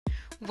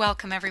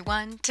Welcome,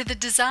 everyone, to the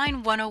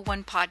Design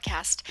 101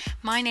 podcast.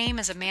 My name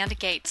is Amanda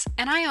Gates,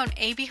 and I own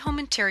AB Home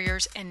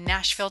Interiors in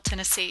Nashville,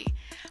 Tennessee.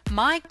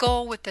 My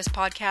goal with this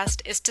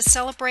podcast is to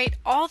celebrate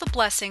all the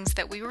blessings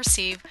that we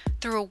receive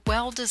through a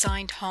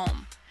well-designed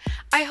home.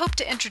 I hope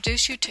to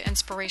introduce you to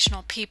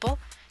inspirational people,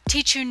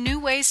 teach you new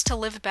ways to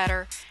live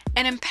better,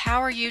 and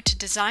empower you to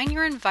design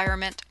your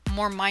environment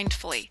more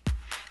mindfully.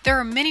 There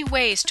are many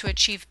ways to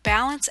achieve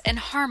balance and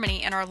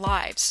harmony in our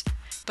lives,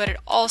 but it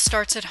all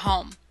starts at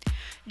home.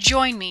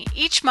 Join me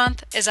each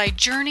month as I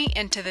journey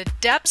into the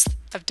depths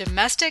of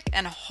domestic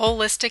and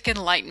holistic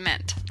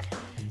enlightenment.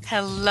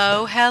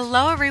 Hello,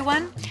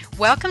 everyone.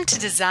 Welcome to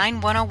Design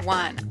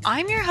 101.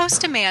 I'm your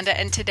host, Amanda,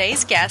 and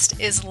today's guest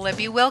is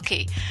Libby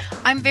Wilkie.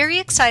 I'm very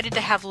excited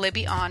to have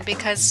Libby on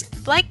because,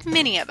 like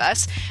many of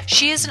us,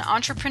 she is an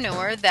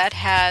entrepreneur that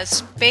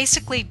has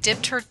basically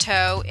dipped her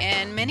toe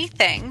in many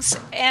things,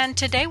 and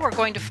today we're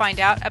going to find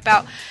out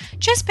about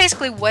just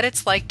basically what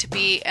it's like to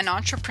be an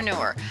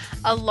entrepreneur.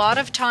 A lot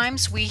of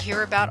times we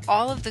hear about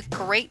all of the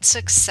great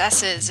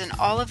successes and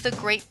all of the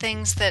great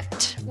things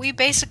that we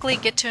basically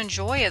get to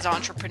enjoy as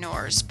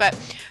entrepreneurs, but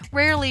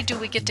rarely do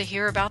we get to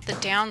hear about the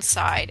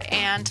downside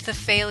and the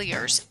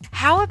failures.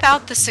 How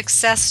about the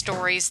success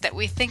stories that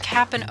we think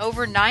happen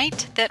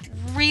overnight that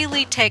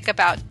really take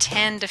about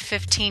 10 to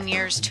 15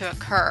 years to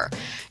occur?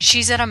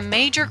 She's at a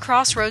major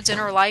crossroads in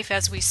her life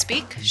as we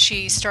speak.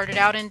 She started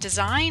out in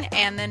design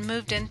and then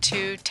moved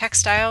into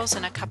textiles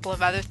and a couple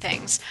of other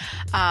things.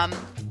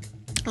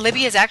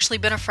 Libby has actually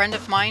been a friend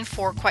of mine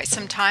for quite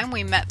some time.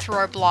 We met through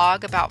our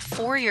blog about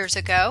 4 years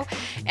ago,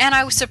 and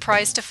I was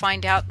surprised to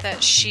find out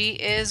that she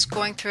is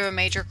going through a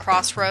major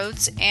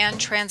crossroads and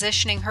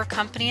transitioning her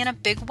company in a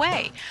big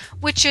way,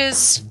 which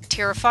is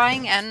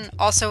terrifying and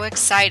also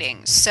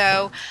exciting.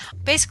 So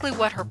basically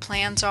what her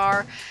plans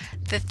are,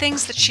 the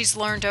things that she's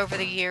learned over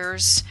the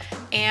years,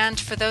 and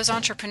for those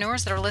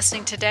entrepreneurs that are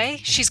listening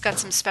today, she's got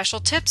some special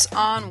tips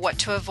on what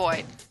to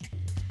avoid.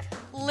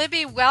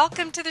 Libby,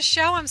 welcome to the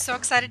show. I'm so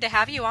excited to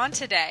have you on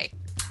today.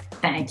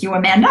 Thank you,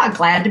 Amanda.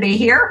 Glad to be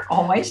here,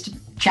 always to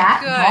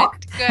chat and talk.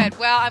 Good.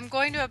 Well, I'm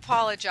going to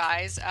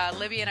apologize.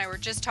 Libby and I were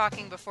just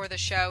talking before the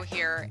show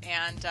here,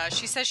 and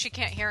she says she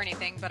can't hear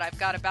anything, but I've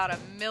got about 1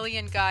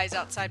 million guys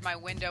outside my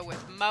window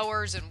with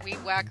mowers and weed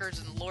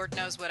whackers and Lord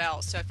knows what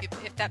else. So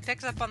if that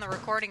picks up on the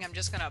recording, I'm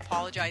just going to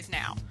apologize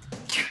now.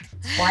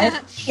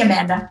 What?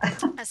 Amanda.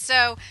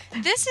 So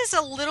this is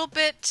a little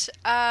bit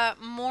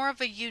more of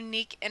a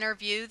unique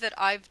interview that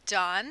I've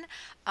done.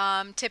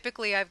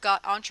 Typically, I've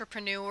got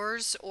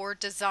entrepreneurs or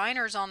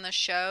designers on the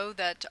show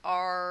that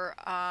are,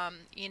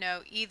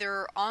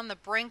 either on the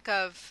brink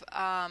of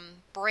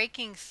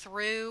breaking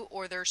through,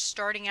 or they're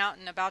starting out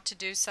and about to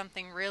do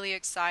something really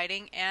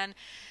exciting. And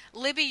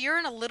Libby, you're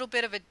in a little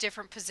bit of a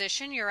different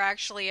position. You're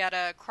actually at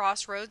a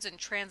crossroads and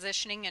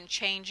transitioning and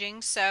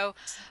changing. So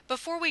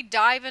before we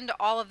dive into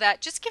all of that,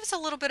 just give us a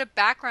little bit of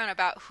background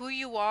about who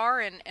you are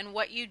and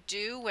what you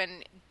do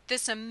and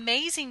this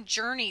amazing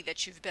journey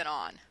that you've been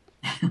on.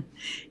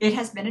 It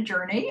has been a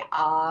journey.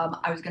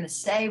 I was going to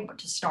say,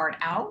 to start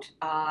out,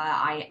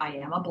 I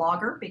am a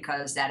blogger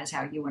because that is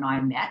how you and I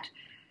met.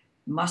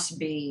 Must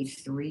be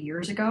 3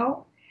 years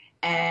ago.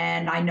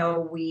 And I know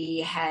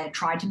we had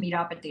tried to meet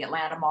up at the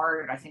Atlanta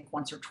Mart, I think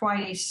once or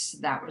twice.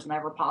 That was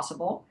never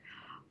possible.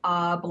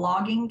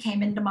 Blogging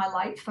came into my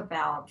life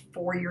about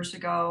 4 years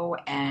ago,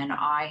 and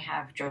I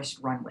have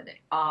just run with it.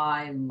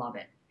 I love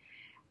it.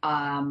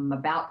 I'm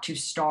about to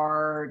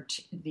start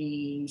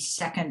the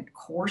second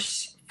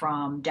course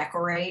from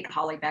Decorate.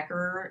 Holly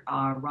Becker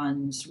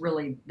runs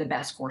really the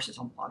best courses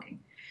on blogging.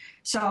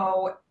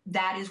 So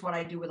that is what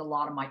I do with a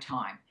lot of my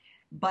time.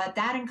 But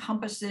that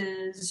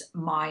encompasses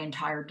my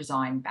entire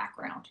design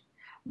background.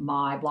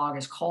 My blog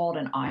is called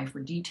An Eye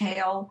for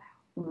Detail,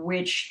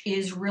 which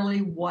is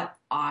really what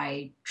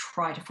I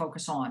try to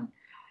focus on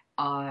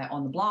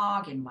the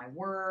blog, in my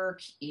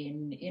work,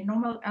 in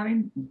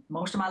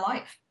most of my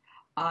life.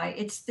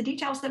 It's the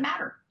details that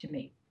matter to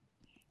me.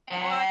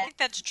 And well, I think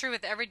that's true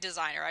with every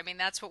designer. I mean,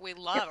 that's what we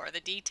love, are the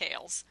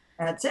details.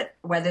 That's it.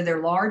 Whether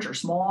they're large or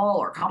small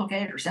or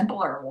complicated or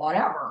simple or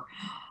whatever.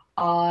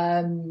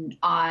 I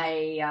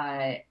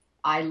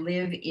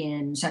live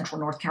in Central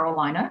North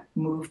Carolina,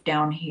 moved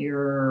down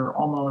here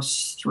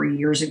almost 3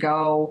 years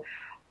ago,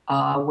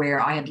 where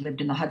I had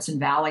lived in the Hudson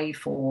Valley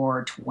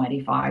for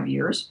 25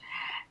 years.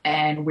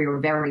 And we were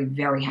very,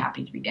 very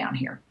happy to be down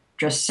here,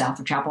 just south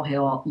of Chapel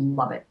Hill.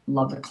 Love it.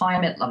 Love the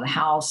climate, love the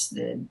house,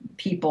 the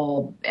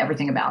people,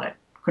 everything about it.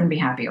 Couldn't be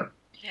happier.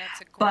 Yeah,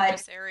 it's a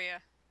gorgeous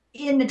area.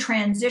 In the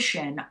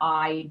transition,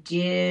 I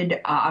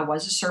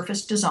was a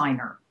surface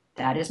designer.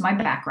 That is my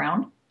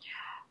background.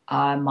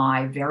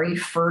 My very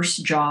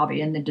first job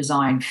in the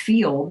design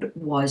field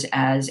was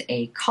as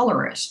a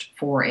colorist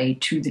for a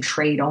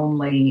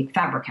to-the-trade-only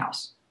fabric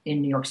house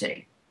in New York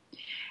City.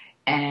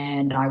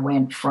 And I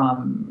went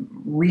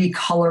from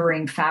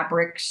recoloring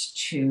fabrics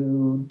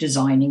to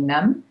designing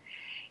them,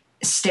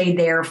 stayed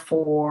there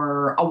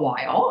for a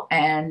while,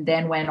 and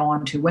then went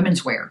on to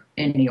women's wear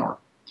in New York.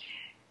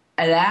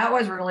 And that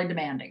was really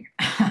demanding.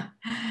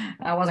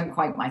 That wasn't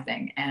quite my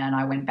thing. And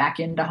I went back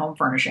into home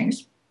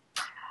furnishings.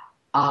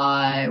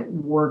 I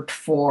worked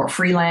for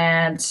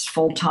freelance,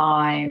 full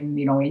time,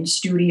 in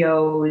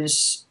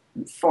studios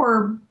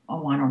for,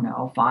 I don't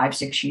know, 5,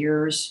 6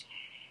 years.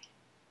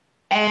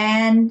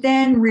 And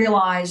then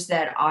realized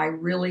that I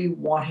really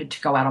wanted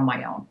to go out on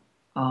my own.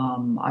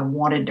 I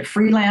wanted to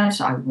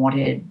freelance. I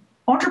wanted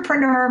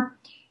entrepreneur.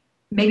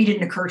 Maybe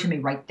didn't occur to me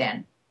right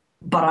then,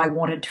 but I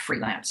wanted to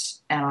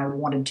freelance and I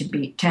wanted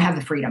to have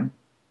the freedom.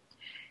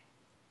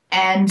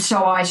 And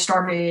so I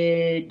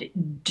started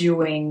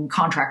doing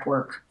contract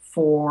work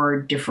for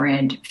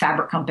different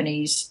fabric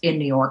companies in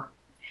New York.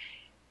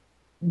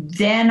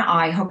 Then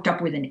I hooked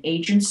up with an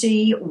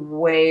agency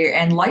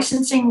and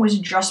licensing was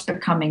just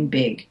becoming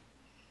big.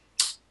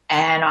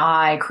 And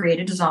I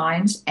created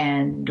designs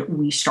and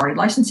we started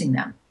licensing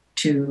them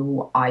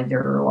to I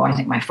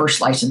think my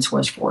first license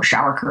was for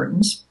shower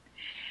curtains,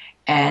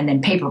 and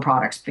then paper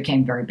products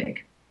became very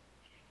big.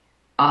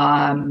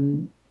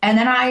 And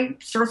then I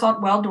sort of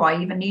thought, well, do I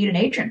even need an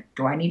agent?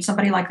 Do I need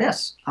somebody like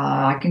this?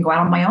 I can go out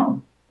on my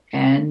own.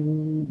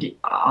 And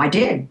I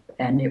did.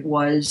 And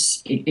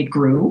it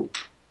grew.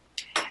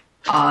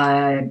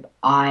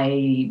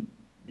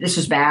 This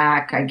was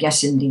back, I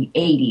guess, in the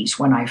 80s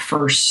when I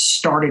first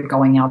started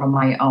going out on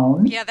my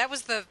own. Yeah, that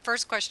was the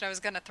first question I was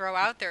going to throw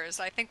out there is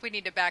I think we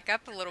need to back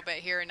up a little bit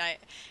here. And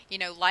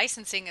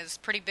licensing is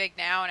pretty big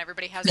now and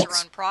everybody has their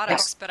own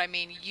products. Yes. But I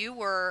mean, you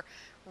were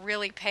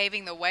really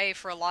paving the way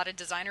for a lot of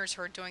designers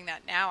who are doing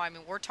that now. I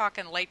mean, we're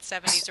talking late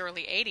 70s,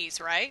 early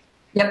 80s, right?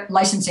 Yep,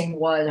 licensing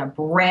was a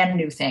brand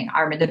new thing.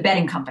 I remember the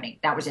bedding company.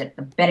 That was it.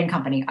 The bedding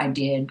company. I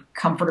did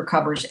comforter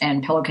covers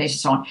and pillowcases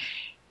and so on.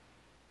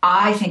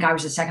 I think I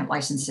was the second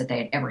license that they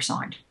had ever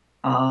signed.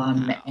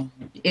 And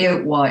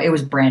it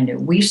was brand new.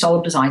 We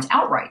sold designs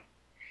outright.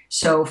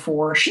 So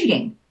for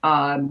sheeting,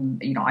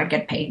 I'd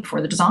get paid for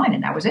the design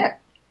and that was it.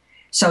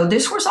 So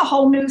this was a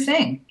whole new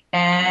thing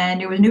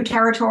and it was new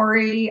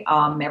territory.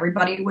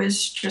 Everybody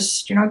was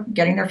just,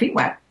 getting their feet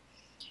wet.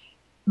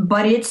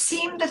 But it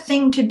seemed the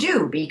thing to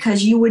do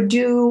because you would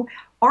do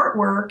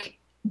artwork,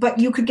 but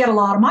you could get a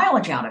lot of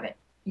mileage out of it.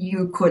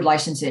 You could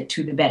license it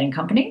to the bedding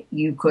company.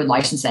 You could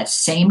license that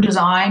same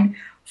design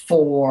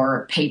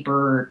for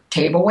paper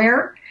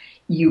tableware.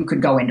 You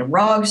could go into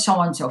rugs, so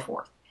on and so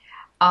forth.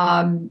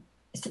 Times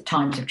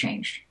have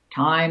changed.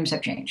 Times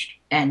have changed.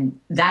 And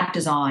that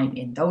design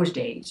in those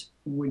days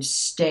would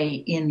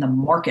stay in the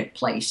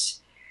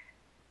marketplace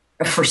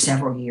for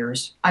several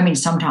years. I mean,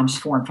 sometimes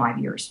 4 and 5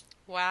 years.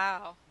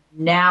 Wow.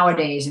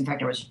 Nowadays, in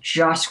fact, I was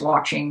just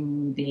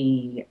watching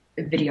the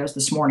videos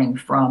this morning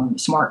from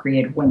Smart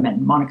Creative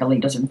Women. Monica Lee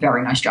does a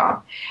very nice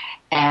job.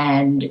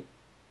 And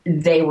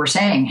they were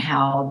saying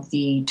how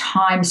the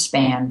time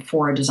span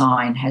for a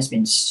design has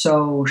been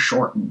so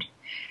shortened.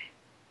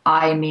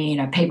 I mean,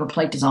 a paper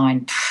plate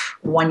design,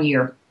 1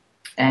 year,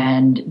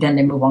 and then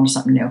they move on to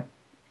something new.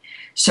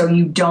 So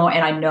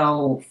and I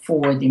know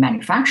for the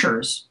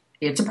manufacturers,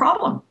 it's a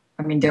problem.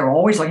 I mean, they're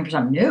always looking for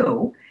something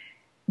new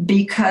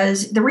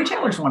because the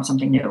retailers want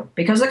something new,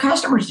 because the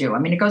customers do. I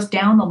mean, it goes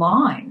down the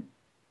line.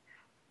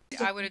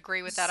 I would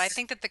agree with that. I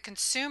think that the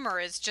consumer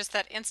is just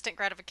that instant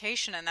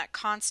gratification and that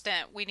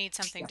constant, we need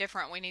something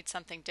different. We need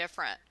something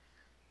different.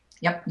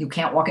 Yep. You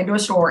can't walk into a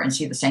store and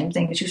see the same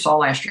thing that you saw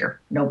last year.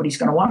 Nobody's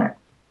going to want it.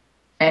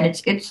 And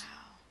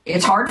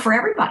it's hard for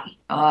everybody.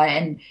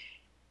 And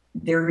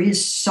there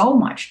is so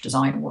much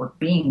design work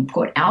being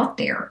put out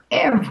there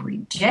every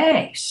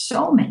day,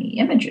 so many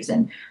images.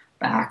 And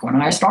back when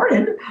I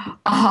started,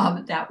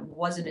 that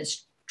wasn't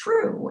as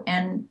true.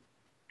 And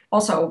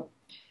also,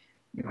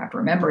 you have to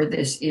remember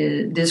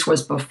this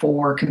was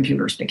before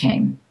computers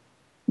became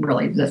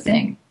really the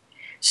thing.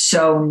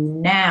 So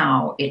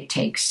now it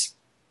takes,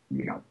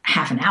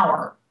 half an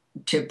hour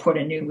to put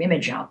a new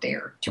image out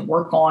there, to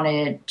work on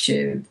it,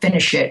 to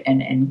finish it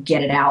and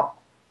get it out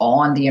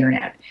on the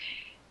internet.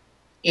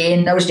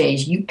 In those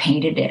days, you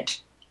painted it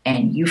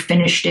and you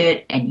finished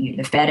it and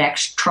the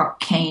FedEx truck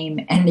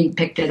came and they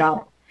picked it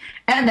up.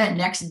 And the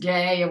next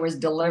day it was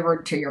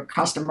delivered to your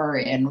customer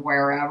in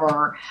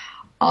wherever.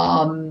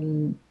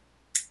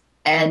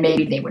 And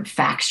maybe they would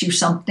fax you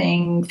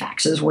something.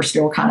 Faxes were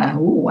still kind of,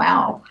 ooh,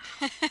 wow.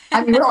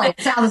 I mean, really,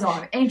 it sounds as though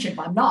I'm ancient,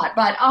 but I'm not.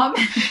 But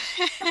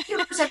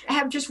computers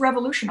have just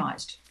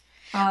revolutionized.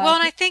 Well,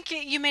 and I think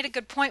you made a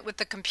good point with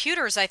the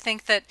computers. I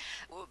think that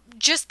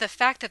just the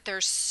fact that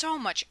there's so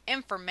much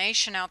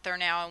information out there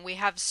now and we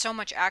have so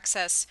much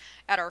access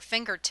at our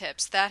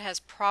fingertips, that has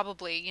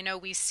probably,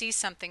 we see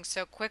something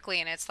so quickly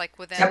and it's like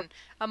within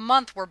a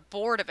month we're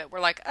bored of it. We're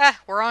like,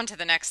 we're on to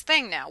the next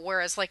thing now.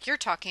 Whereas like you're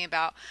talking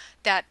about,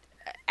 that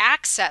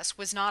access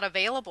was not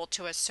available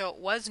to us, so it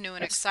was new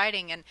and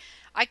exciting. And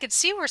I could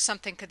see where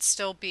something could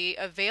still be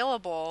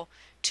available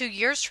 2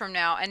 years from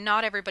now and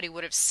not everybody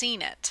would have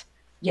seen it.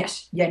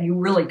 Yes. Yeah, you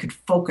really could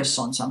focus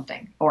on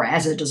something, or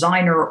as a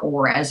designer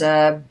or as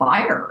a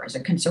buyer, as a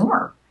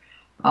consumer.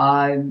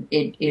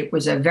 It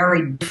was a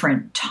very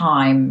different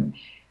timeline.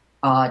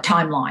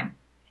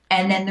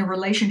 And then the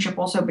relationship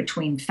also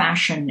between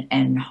fashion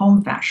and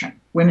home fashion,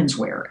 women's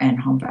wear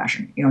and home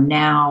fashion.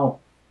 Now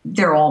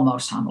they're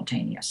almost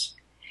simultaneous.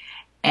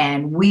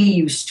 And we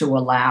used to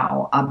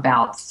allow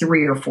about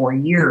 3 or 4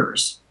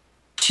 years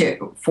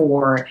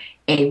for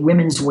a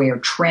women's wear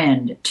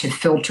trend to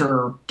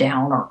filter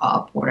down or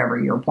up, whatever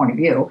your point of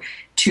view,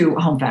 to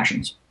home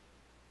fashions.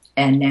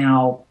 And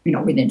now,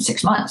 within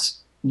 6 months,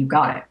 you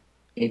got it.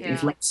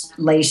 If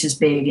lace is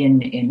big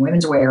in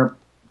women's wear,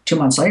 2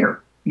 months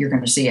later, you're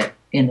going to see it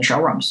in the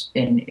showrooms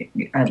in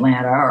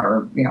Atlanta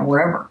or,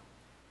 wherever.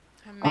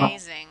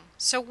 Amazing.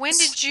 So when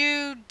did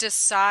you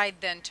decide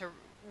then to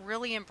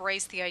really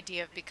embrace the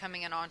idea of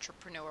becoming an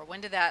entrepreneur?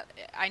 When did that,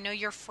 I know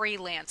you're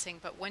freelancing,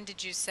 but when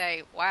did you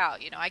say, wow,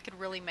 I could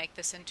really make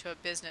this into a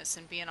business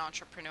and be an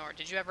entrepreneur?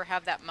 Did you ever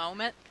have that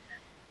moment?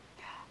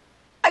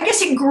 I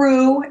guess it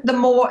grew the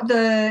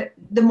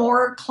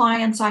more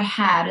clients I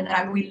had, and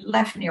then we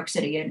left New York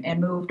City and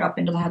moved up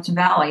into the Hudson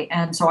Valley,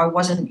 and so I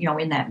wasn't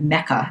in that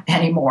mecca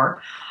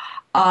anymore.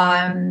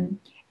 And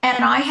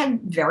I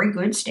had very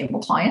good, stable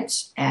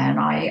clients, and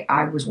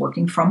I was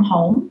working from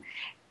home.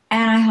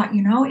 And I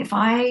thought, if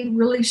I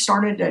really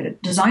started a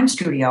design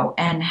studio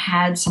and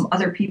had some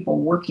other people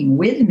working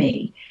with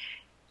me,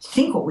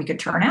 think what we could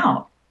turn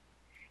out.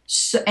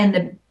 So,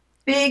 and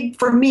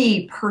for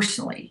me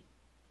personally,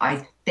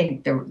 I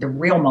think the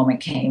real moment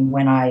came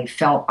when I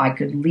felt I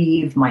could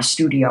leave my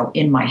studio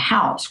in my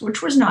house,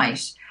 which was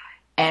nice,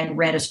 and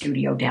rent a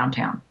studio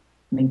downtown.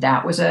 I mean,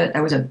 that was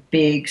a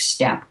big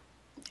step.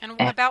 And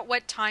about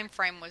what time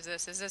frame was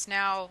this? Is this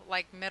now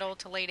like middle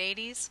to late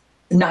 80s?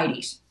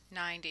 90s.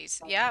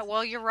 90s. Yeah,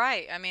 well, you're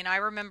right. I mean, I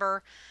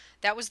remember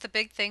that was the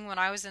big thing when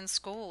I was in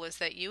school, is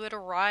that you had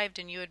arrived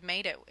and you had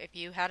made it if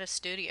you had a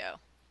studio.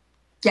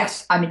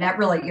 Yes, I mean, that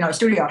really,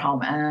 studio at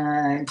home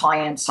and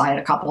clients, I had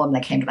a couple of them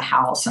that came to the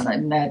house,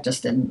 and that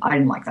just I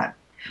didn't like that.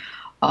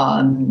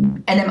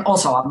 And then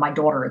also my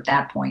daughter at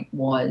that point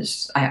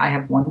I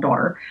have one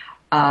daughter.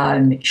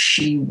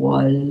 She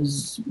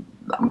was,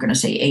 I'm going to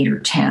say 8 or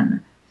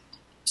 10.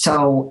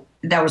 So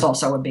that was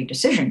also a big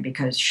decision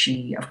because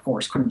she, of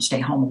course, couldn't stay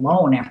home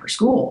alone after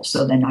school.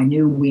 So then I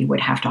knew we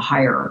would have to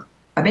hire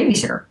a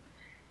babysitter,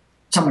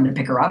 someone to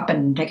pick her up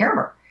and take care of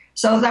her.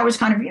 So that was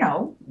kind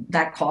of,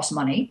 that cost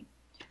money.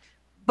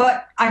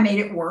 But I made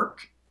it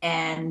work,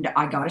 and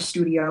I got a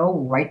studio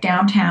right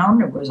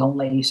downtown. It was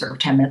only sort of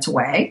 10 minutes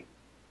away,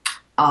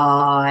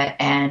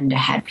 and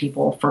had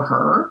people for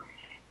her.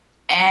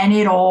 And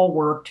it all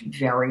worked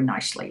very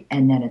nicely.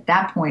 And then at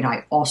that point,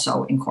 I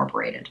also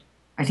incorporated.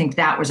 I think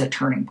that was a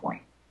turning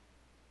point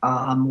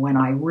when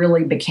I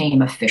really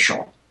became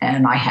official.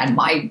 And I had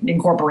my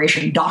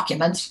incorporation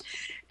documents,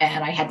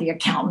 and I had the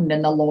accountant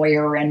and the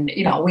lawyer, and,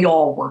 we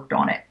all worked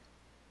on it.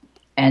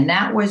 And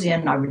that was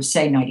in, I would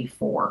say,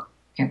 94.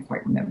 Can't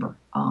quite remember.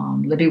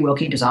 Libby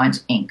Wilkie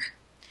Designs, Inc.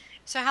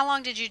 So how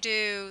long did you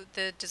do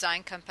the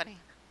design company?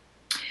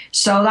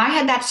 So I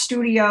had that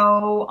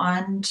studio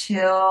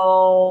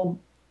until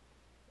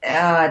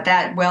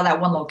that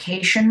one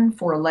location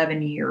for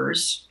 11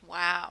 years.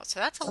 Wow. So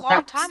that's a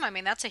long time. I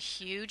mean, that's a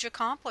huge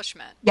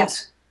accomplishment.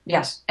 Yes.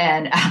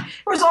 And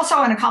it was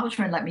also an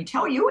accomplishment, let me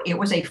tell you. It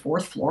was a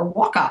 4th floor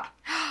walk up.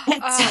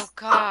 Oh,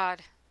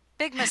 God.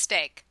 Big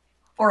mistake.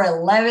 For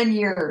 11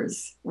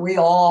 years, and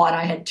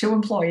I had 2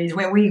 employees,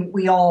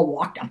 we all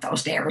walked up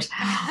those stairs.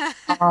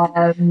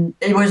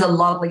 It was a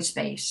lovely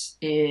space.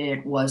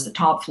 It was the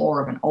top floor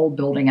of an old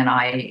building, and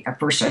at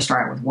first I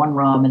started with 1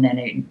 room, and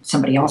then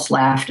somebody else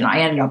left, and I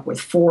ended up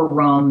with 4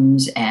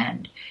 rooms,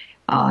 and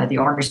the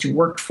artist who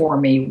worked for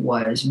me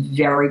was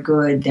very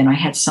good. Then I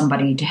had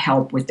somebody to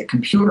help with the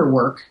computer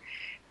work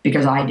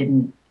because I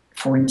didn't,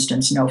 for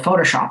instance, know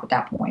Photoshop at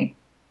that point.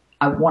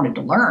 I wanted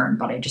to learn,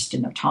 but I just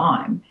didn't have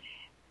time.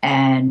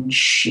 And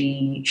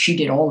she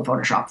did all the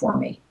Photoshop for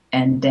me.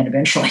 And then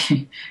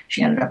eventually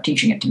she ended up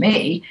teaching it to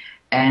me.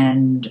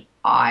 And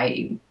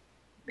I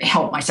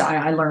helped myself.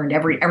 I learned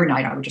every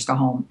night. I would just go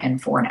home,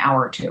 and for an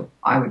hour or 2,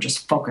 I would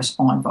just focus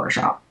on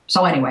Photoshop.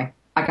 So anyway,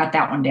 I got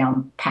that one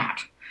down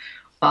pat.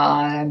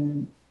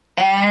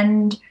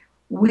 And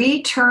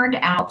we turned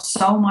out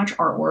so much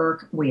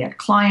artwork. We had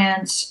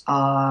clients,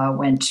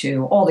 went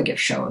to all the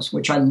gift shows,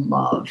 which I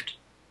loved.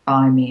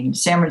 I mean,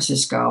 San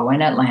Francisco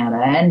and Atlanta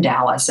and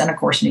Dallas and, of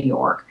course, New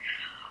York.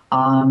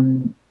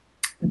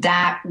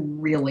 That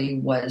really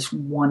was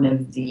one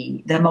of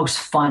the most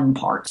fun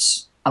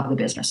parts of the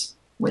business,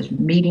 was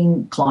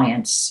meeting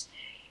clients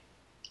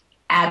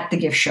at the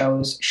gift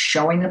shows,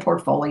 showing the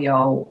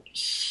portfolio.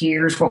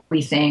 Here's what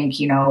we think,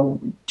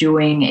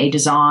 doing a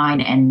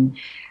design and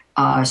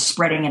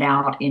spreading it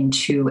out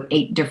into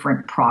 8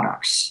 different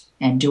products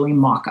and doing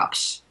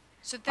mock-ups.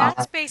 So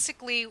that's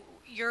basically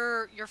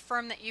your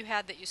firm that you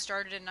had that you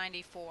started in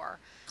 94.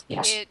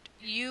 Yes.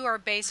 You are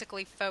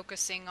basically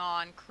focusing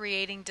on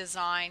creating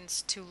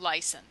designs to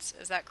license.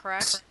 Is that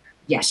correct?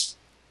 Yes.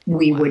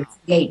 We would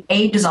create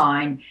a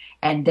design,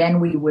 and then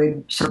we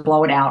would sort of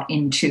blow it out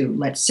into,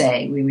 let's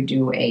say, we would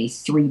do a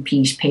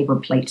 3-piece paper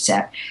plate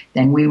set.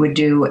 Then we would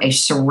do a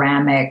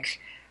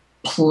ceramic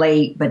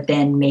plate, but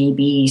then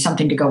maybe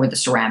something to go with the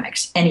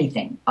ceramics,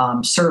 anything,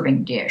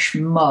 serving dish,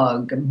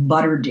 mug,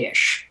 butter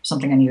dish,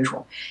 something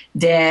unusual.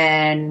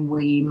 Then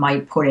we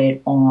might put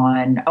it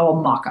on,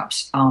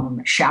 mock-ups,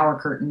 shower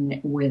curtain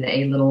with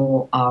a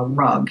little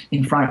rug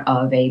in front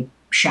of a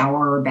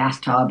shower or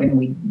bathtub, and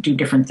we do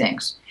different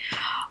things.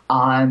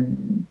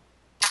 Um,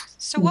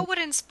 So, what would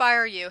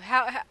inspire you?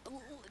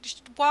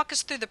 Just walk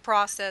us through the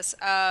process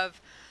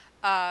of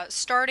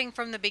starting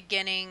from the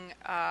beginning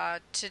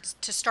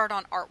to start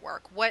on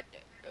artwork. What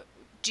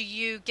do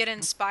you get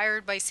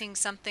inspired by seeing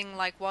something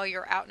like while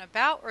you're out and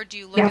about, or do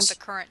you look at the yes.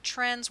 current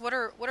trends? What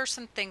are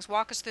some things?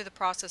 Walk us through the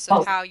process of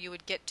Oh, how you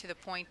would get to the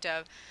point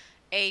of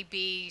A,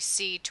 B,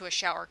 C to a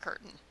shower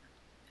curtain.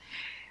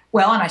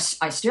 well, and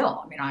I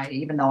still, I mean,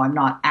 even though I'm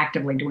not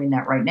actively doing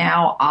that right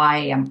now, I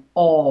am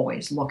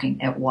always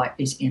looking at what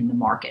is in the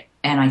market.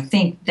 And I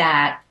think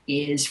that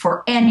is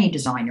for any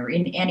designer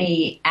in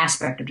any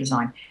aspect of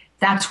design,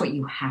 that's what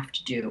you have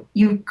to do.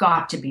 You've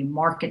got to be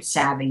market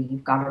savvy.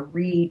 You've got to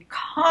read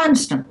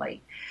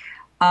constantly.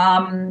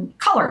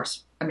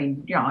 Colors. I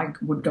mean, I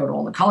would go to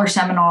all the color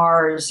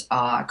seminars.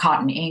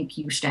 Cotton Ink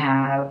used to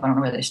have, I don't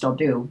know whether they still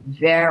do,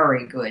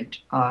 very good,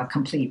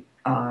 complete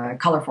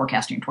color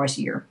forecasting twice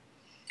a year.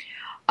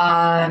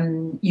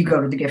 You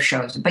go to the gift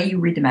shows, but you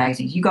read the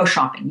magazines, you go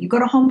shopping, you go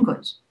to Home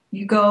Goods,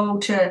 you go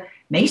to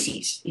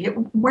Macy's,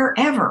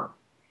 wherever.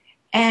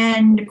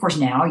 And of course,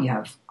 now you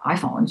have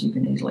iPhones, you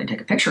can easily take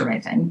a picture of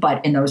anything,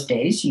 but in those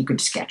days you could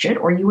sketch it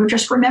or you would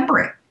just remember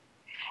it.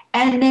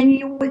 And then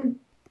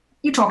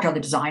you talk to other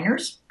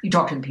designers, you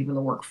talk to the people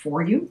that work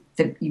for you,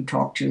 you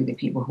talk to the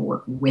people who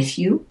work with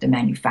you, the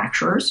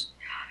manufacturers.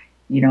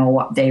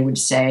 They would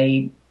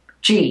say,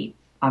 gee,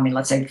 I mean,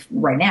 let's say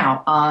right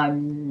now,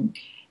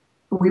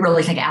 we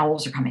really think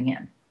owls are coming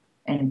in.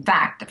 And in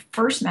fact, the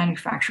first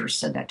manufacturer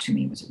said that to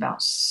me was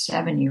about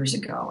 7 years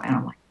ago. And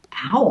I'm like,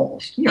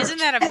 owls? Isn't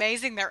that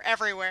amazing? They're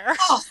everywhere.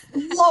 Oh,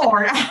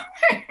 Lord.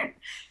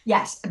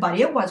 Yes, but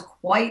it was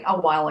quite a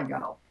while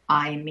ago.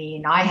 I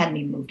mean, I hadn't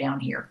even moved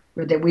down here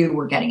that we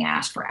were getting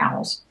asked for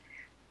owls.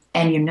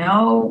 And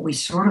we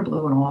sort of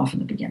blew it off in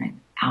the beginning.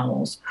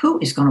 Owls. Who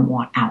is going to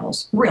want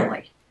owls?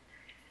 Really?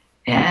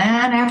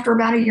 And after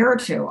about a year or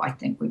two, I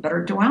think we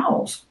better do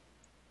owls.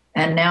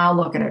 And now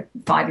look at it,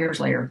 5 years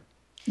later.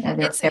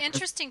 It's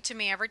interesting to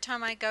me every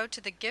time I go to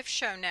the gift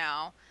show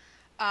now.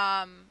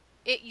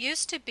 It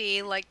used to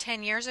be like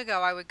 10 years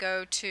ago, I would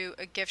go to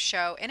a gift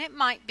show and it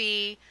might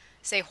be,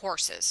 say,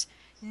 horses.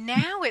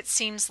 Now it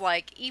seems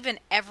like even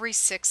every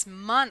 6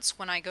 months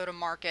when I go to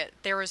market,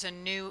 there is a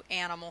new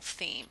animal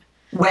theme.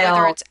 Whether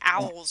Well, it's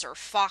owls or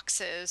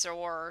foxes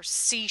or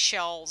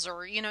seashells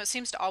or, it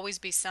seems to always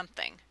be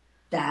something.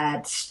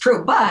 that's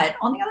true. But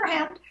on the other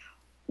hand,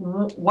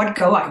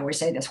 I always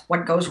say this,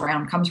 what goes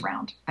around comes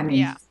around. I mean,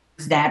 Yeah.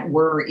 that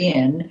we're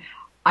in,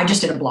 I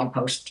just did a blog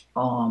post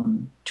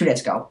 2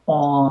 days ago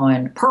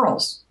on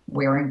pearls,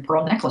 wearing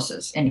pearl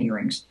necklaces and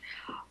earrings.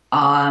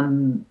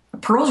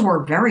 Pearls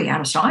were very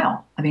out of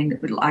style. I mean,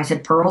 I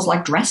said pearls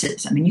like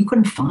dresses. I mean, you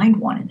couldn't find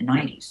one in the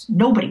 90s.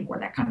 Nobody wore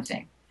that kind of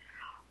thing.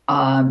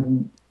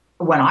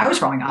 When I was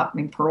growing up, I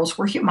mean, pearls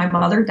were huge. My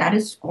mother, that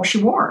is all she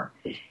wore.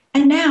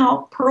 And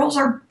now pearls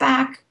are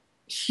back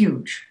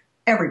huge.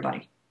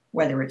 Everybody,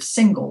 whether it's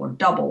single or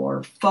double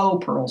or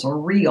faux pearls or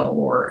real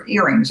or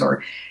earrings,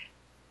 or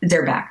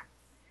they're back.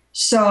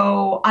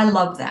 So I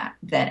love that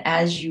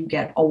as you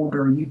get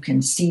older, you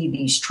can see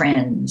these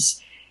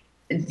trends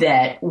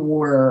that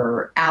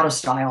were out of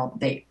style.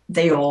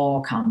 They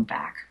all come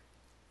back.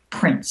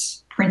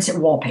 Prints at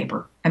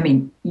wallpaper. I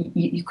mean,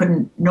 you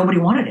couldn't, nobody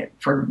wanted it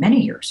for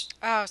many years.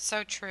 Oh,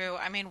 so true.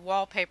 I mean,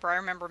 wallpaper, I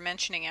remember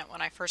mentioning it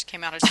when I first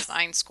came out of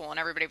design school, and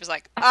everybody was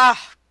like, oh,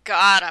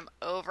 God, I'm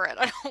over it.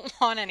 I don't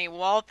want any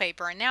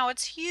wallpaper. And now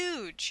it's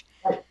huge.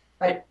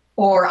 But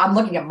or I'm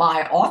looking at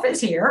my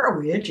office here,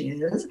 which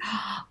is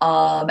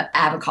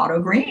avocado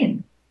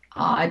green.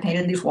 I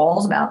painted these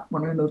walls about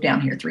when we moved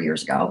down here 3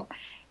 years ago.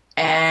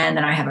 And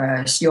then I have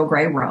a steel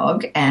gray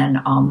rug, and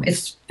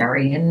it's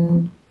very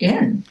in.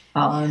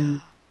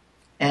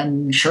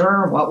 And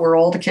sure, what were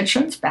all the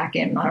kitchens back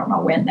in, I don't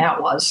know when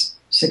that was,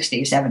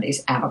 60s,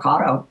 70s,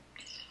 avocado.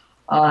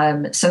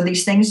 So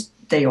these things,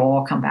 they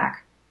all come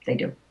back. They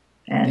do.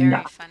 And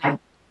Very funny.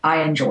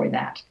 I enjoy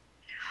that.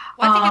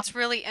 Well, I think it's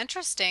really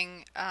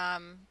interesting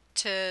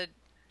to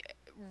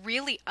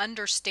really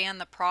understand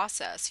the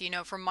process.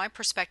 From my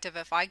perspective,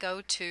 if I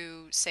go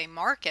to, say,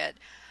 market,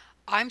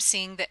 I'm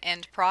seeing the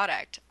end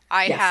product.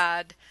 I Yes.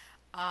 had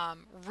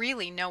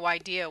really no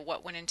idea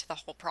what went into the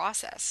whole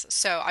process.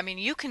 So, I mean,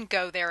 you can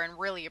go there and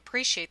really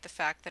appreciate the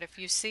fact that if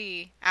you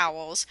see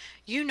owls,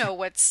 you know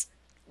what's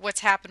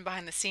happened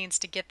behind the scenes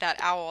to get that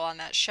owl on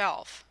that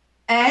shelf.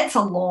 It's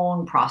a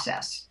long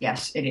process.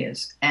 Yes, it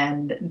is.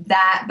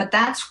 But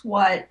that's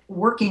what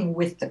working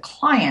with the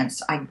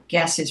clients, I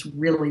guess, is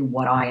really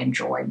what I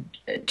enjoyed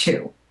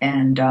too.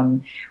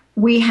 And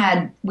we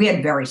had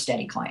very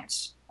steady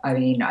clients. I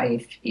mean,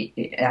 I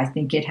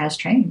think it has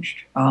changed.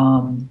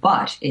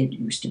 But it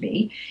used to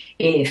be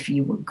if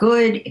you were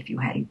good, if you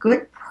had a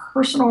good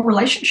personal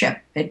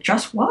relationship, it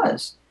just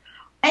was.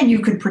 and you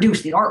could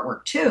produce the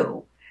artwork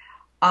too,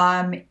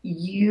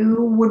 you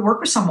would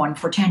work with someone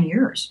for 10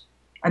 years.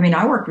 I mean,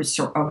 I worked with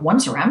one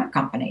ceramic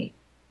company,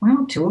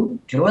 well, two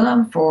of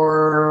them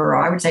for,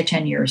 I would say,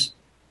 10 years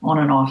on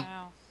and off.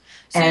 Wow.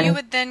 So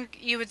And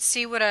you would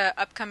see what a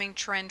upcoming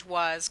trend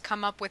was,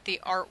 come up with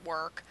the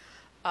artwork,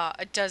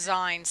 a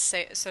design,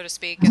 say, so to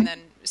speak, and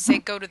then say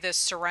go to this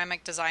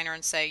ceramic designer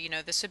and say,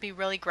 this would be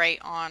really great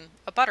on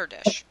a butter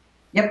dish.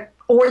 yep.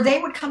 Or they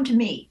would come to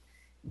me.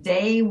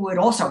 They would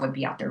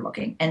be out there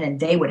looking, and then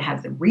they would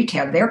have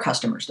their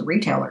customers, the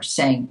retailers,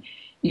 saying,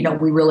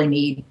 we really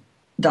need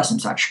thus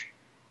and such.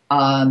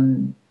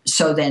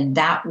 So then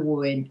that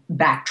would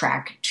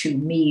backtrack to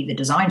me, the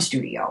design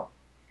studio.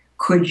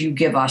 Could you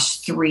give us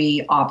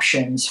three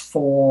options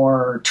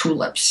for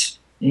tulips,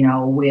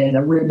 with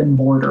a ribbon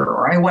border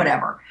or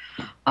whatever?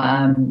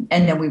 And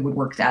then we would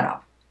work that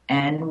up.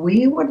 And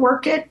we would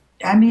work it.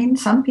 I mean,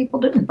 some people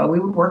didn't, but we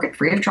would work it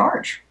free of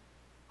charge.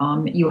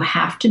 You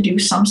have to do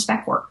some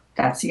spec work.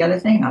 That's the other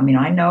thing. I mean,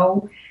 I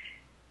know,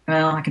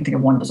 well, I can think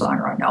of one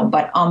designer I know,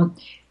 but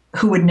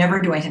who would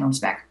never do anything on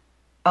spec.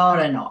 Oh,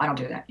 no, I don't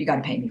do that. You got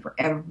to pay me for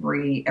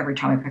every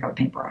time I pick up a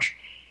paintbrush.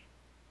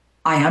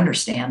 I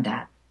understand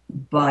that,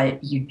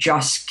 but you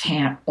just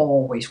can't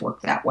always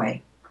work that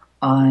way.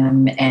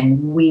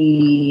 And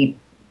we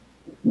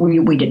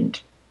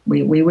didn't.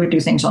 We would do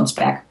things on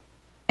spec,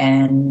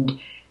 and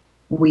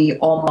we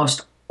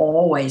almost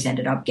always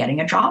ended up getting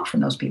a job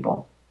from those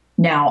people.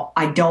 Now,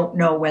 I don't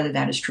know whether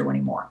that is true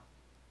anymore.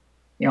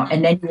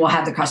 And then you will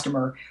have the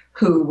customer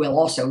who will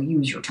also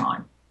use your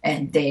time,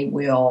 and they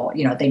will,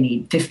 they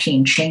need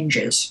 15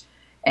 changes,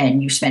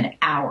 and you spend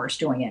hours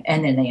doing it,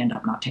 and then they end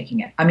up not taking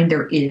it. I mean,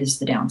 there is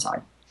the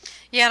downside.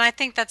 Yeah, and I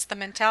think that's the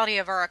mentality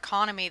of our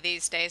economy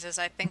these days. Is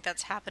I think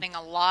that's happening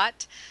a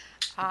lot,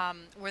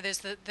 where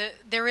there's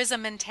there is a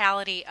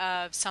mentality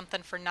of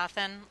something for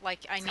nothing.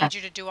 Like I need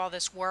you to do all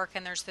this work,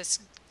 and there's this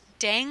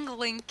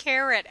dangling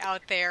carrot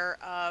out there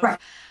of, Right.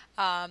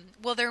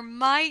 well, there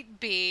might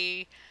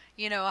be,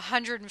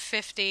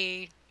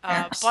 150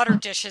 Yes. butter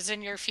dishes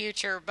in your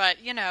future, but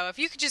if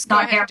you could just go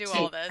Not ahead and do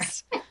all guaranteed.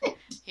 this,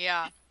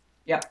 yeah.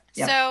 Yep.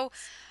 Yep. So,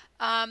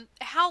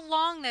 how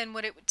long then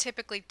would it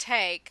typically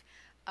take?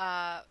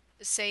 Uh,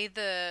 Say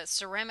the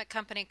ceramic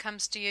company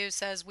comes to you,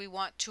 says we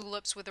want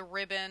tulips with a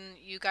ribbon.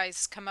 You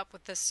guys come up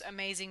with this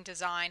amazing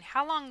design.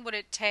 How long would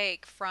it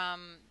take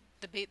from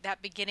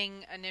that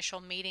beginning initial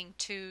meeting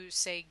to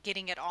say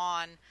getting it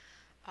on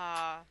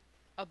uh,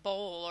 a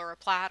bowl or a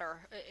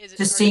platter? Is it?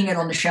 Just seeing it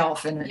on the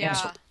shelf in a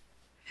store.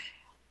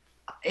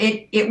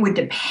 Yeah. It would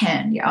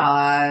depend.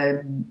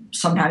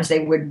 Sometimes they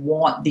would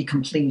want the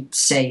complete,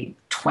 say,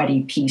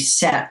 20-piece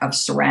set of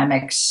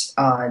ceramics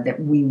that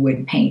we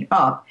would paint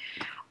up.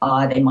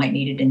 They might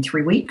need it in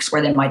 3 weeks,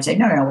 or they might say,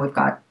 no, we've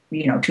got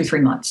 2,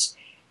 3 months.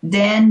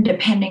 Then,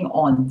 depending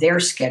on their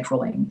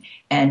scheduling,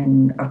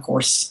 and of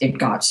course, it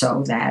got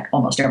so that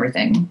almost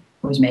everything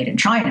was made in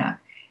China.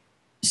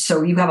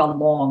 So you have a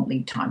long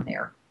lead time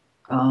there.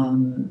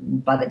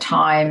 By the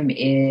time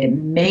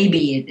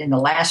maybe in the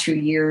last few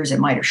years, it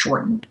might have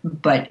shortened,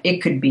 but it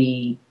could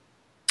be,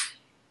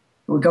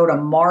 it would go to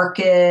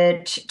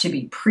market to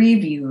be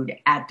previewed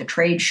at the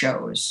trade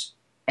shows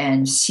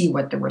and see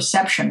what the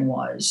reception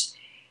was.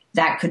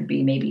 That could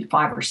be maybe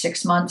 5 or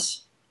 6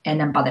 months. And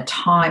then by the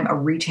time a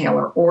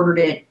retailer ordered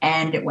it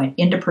and it went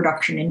into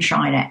production in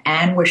China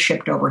and was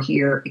shipped over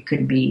here, it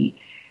could be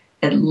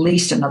at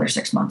least another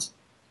 6 months.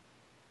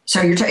 So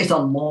it's a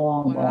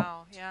long. Wow.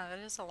 Yeah, that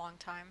is a long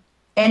time.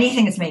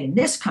 Anything that's made in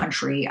this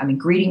country, I mean,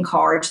 greeting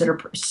cards that are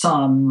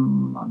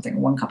I'm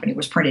thinking one company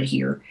was printed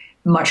here,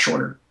 much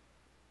shorter.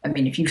 I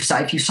mean, if you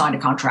signed a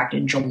contract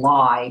in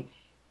July,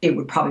 it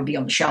would probably be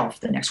on the shelf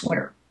the next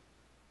winter.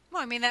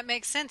 Well, I mean that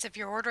makes sense if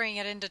you're ordering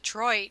it in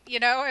Detroit,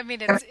 I mean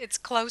it's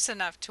close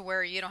enough to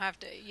where you don't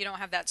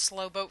have that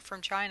slow boat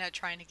from China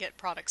trying to get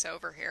products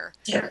over here.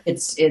 Yeah,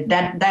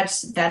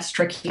 that's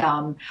tricky.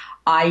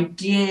 I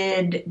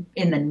did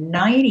in the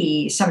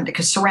 '90s some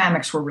because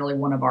ceramics were really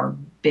one of our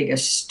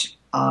biggest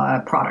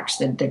products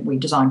that we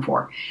designed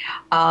for.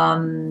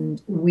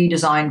 We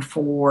designed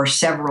for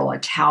several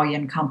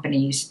Italian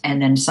companies,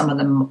 and then some of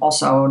them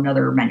also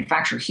another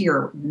manufacturer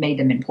here made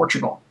them in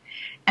Portugal.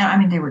 And I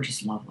mean, they were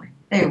just lovely.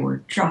 They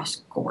were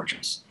just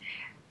gorgeous.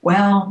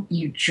 Well,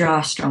 you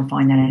just don't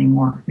find that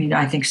anymore. I mean,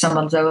 I think some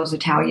of those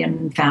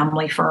Italian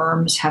family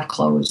firms have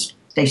closed.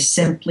 They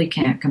simply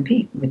can't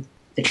compete with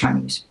the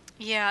Chinese.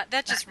 Yeah,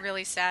 that just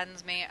really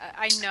saddens me.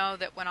 I know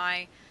that when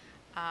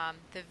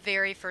the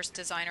very first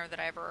designer that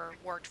I ever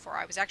worked for,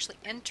 I was actually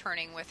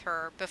interning with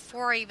her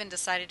before I even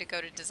decided to go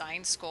to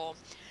design school.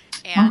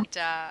 Oh, And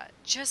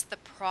just the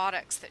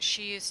products that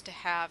she used to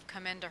have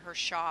come into her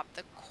shop,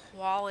 the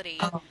quality.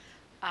 oh,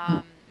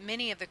 Um,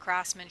 Many of the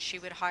craftsmen she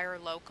would hire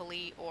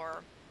locally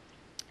or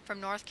from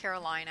North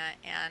Carolina,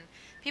 and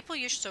people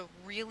used to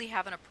really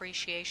have an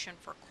appreciation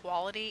for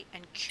quality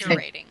and okay.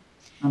 curating.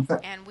 Okay.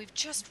 And we've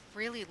just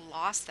really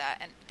lost that.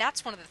 And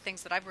that's one of the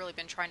things that I've really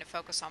been trying to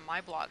focus on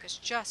my blog is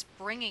just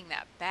bringing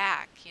that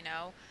back.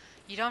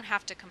 You don't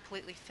have to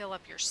completely fill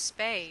up your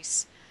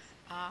space.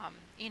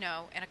 in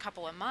a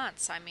couple of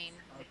months. I mean,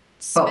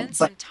 spend But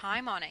some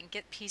time on it and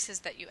get pieces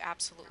that you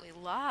absolutely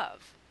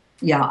love.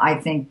 yeah, I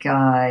think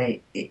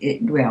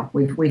well,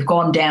 we've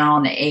gone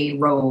down a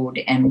road,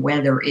 and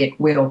whether it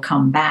will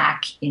come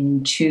back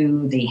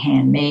into the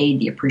handmade,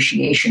 the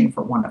appreciation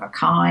for one of a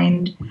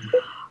kind.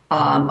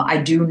 I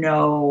do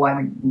know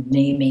I'm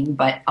naming,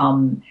 but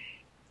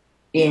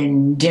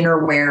in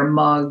dinnerware,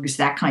 mugs,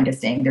 that kind of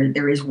thing.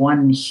 There is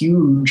one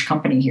huge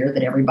company here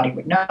that everybody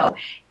would know,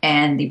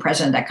 and the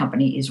president of that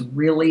company is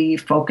really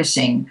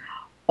focusing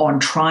on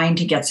trying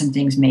to get some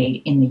things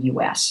made in the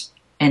U.S.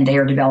 And they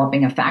are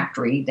developing a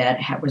factory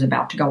that was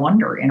about to go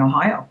under in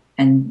Ohio.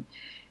 And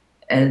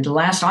the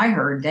last I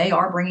heard, they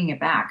are bringing it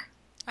back.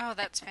 Oh,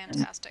 that's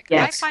fantastic. I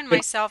Yes. find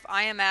myself,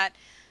 I am at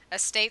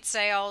estate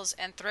sales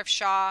and thrift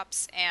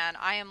shops, and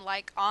I am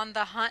like on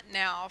the hunt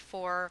now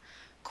for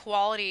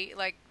quality,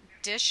 like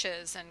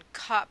dishes and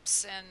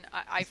cups. And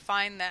I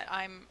find that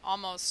I'm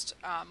almost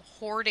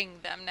hoarding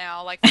them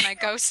now. Like when I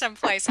go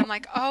someplace, I'm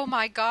like, oh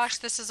my gosh,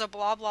 this is a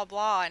blah, blah,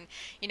 blah. And,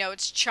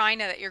 it's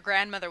china that your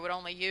grandmother would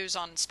only use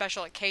on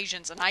special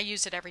occasions, and I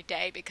use it every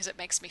day because it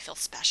makes me feel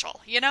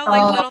special, like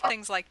Uh, little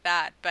things like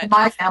that. But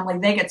my family,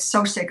 they get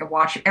so sick of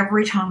watching.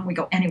 Every time we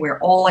go anywhere,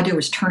 all I do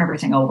is turn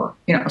everything over.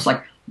 It's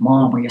like,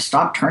 Mom, will you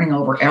stop turning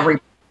over yeah. every,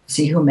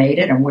 see who made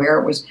it and where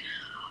it was.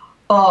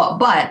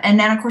 And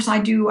then of course I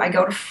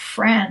go to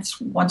France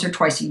once or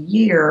twice a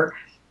year.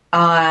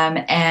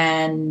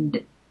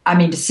 And I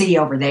mean, to see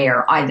over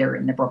there, either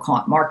in the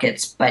brocante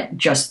markets, but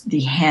just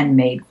the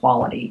handmade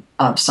quality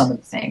of some of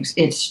the things.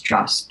 It's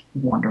just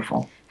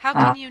wonderful. How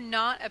Uh, can you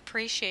not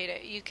appreciate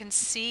it? You can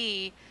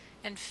see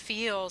and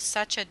feel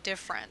such a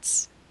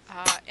difference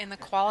in the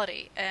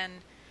quality, and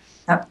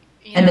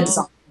you and the know,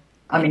 design.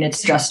 I it, mean,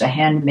 it's it, just a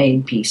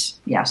handmade piece.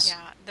 Yes.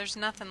 yeah, there's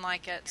nothing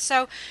like it.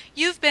 So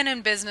you've been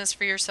in business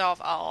for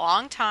yourself a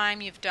long time.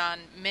 You've done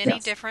many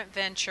Yes. different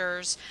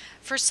ventures.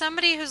 For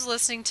somebody who's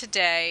listening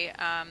today,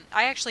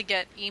 I actually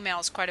get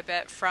emails quite a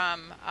bit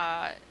from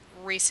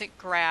recent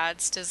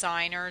grads,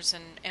 designers,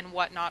 and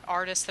whatnot,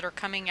 artists that are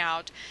coming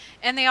out,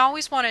 and they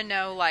always want to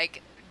know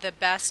like the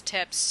best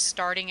tips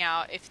starting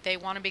out if they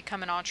want to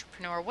become an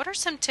entrepreneur. What are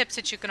some tips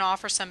that you can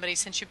offer somebody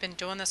since you've been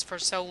doing this for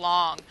so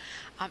long,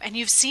 and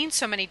you've seen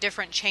so many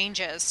different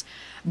changes?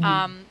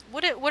 Mhm.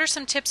 What are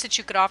some tips that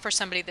you could offer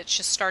somebody that's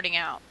just starting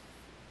out?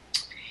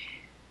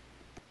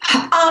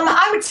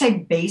 I would say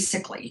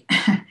basically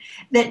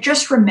that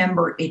just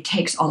remember it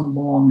takes a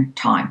long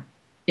time.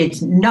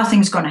 It's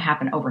nothing's going to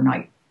happen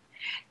overnight,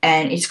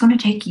 and it's going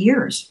to take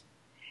years.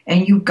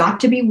 And you've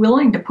got to be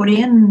willing to put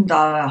in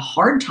the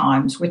hard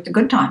times with the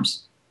good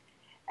times.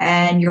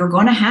 And you're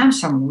going to have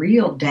some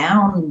real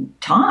down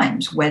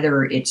times,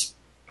 whether it's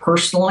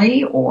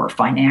personally or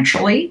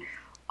financially,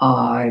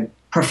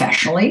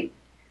 professionally.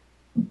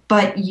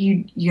 But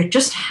you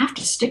just have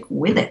to stick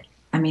with it.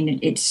 I mean,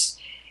 it's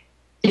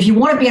if you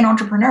want to be an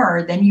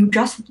entrepreneur, then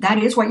that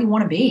is what you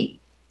want to be,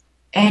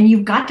 and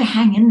you've got to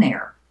hang in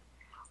there.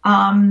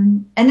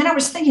 And then I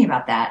was thinking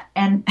about that,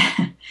 and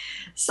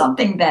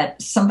something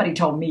that somebody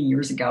told me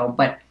years ago,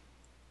 but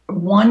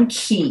one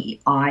key,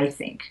 I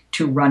think,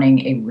 to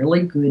running a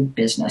really good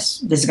business,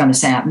 this is going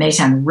to may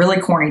sound really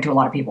corny to a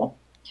lot of people,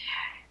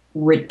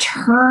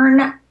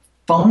 return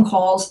phone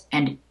calls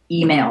and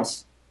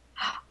emails.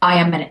 I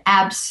am an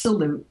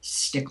absolute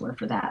stickler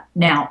for that.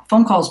 Now,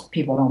 phone calls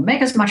people don't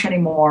make as much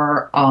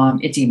anymore.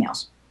 It's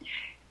emails.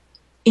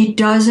 It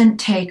doesn't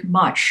take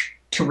much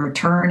to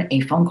return a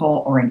phone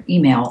call or an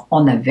email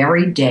on the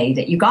very day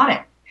that you got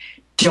it.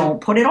 Don't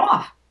put it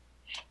off.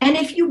 And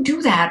if you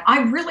do that,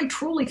 I really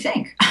truly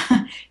think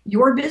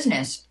your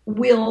business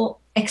will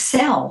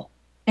excel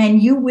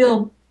and you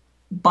will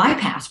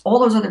bypass all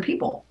those other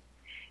people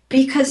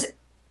because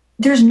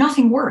there's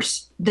nothing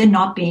worse than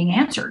not being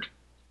answered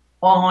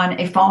on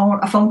a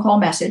phone call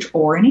message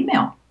or an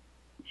email.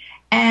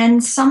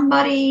 And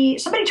somebody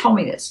told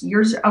me this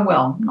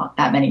well, not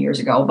that many years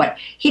ago, but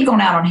he'd gone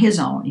out on his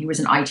own. He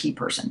was an IT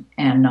person,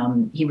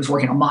 and he was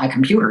working on my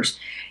computers,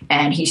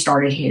 and he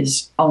started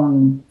his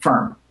own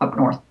firm up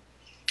north.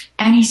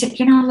 And he said,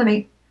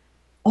 Libby,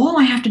 all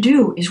I have to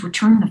do is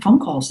return the phone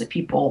calls that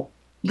people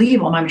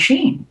leave on my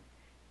machine,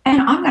 and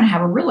I'm going to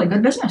have a really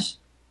good business.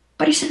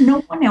 But he said,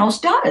 no one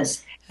else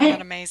does. Isn't that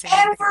And amazing?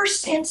 ever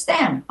since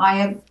then,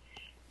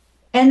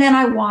 and then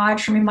I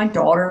watch, my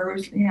daughter,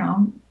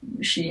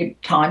 she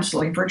at times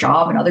looking for a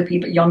job, and other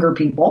people, younger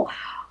people,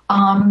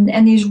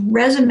 and these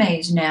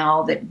resumes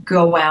now that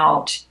go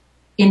out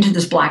into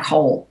this black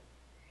hole.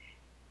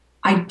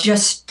 I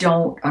just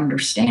don't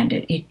understand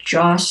it. It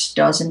just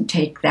doesn't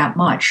take that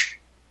much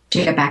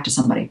to get back to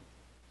somebody.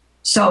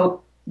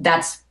 So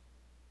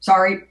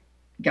sorry,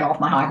 get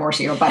off my high horse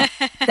here, but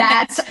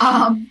that's,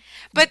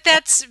 But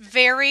it's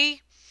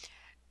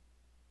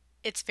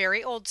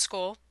very old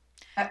school.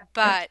 uh,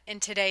 But in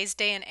today's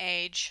day and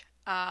age,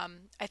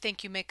 I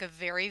think you make a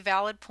very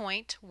valid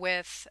point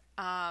with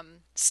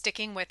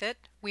sticking with it.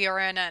 We are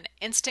in an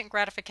instant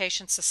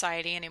gratification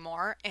society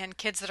anymore, and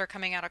kids that are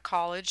coming out of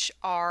college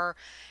are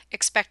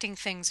expecting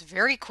things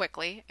very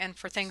quickly and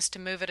for things to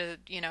move at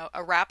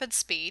a rapid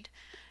speed.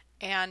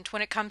 And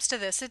when it comes to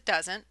this, it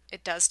doesn't.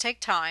 It does take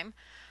time.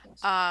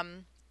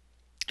 Um,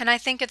 and I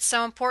think it's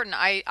so important.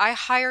 I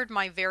hired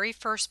my very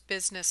first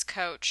business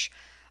coach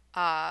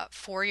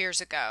 4 years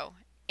ago,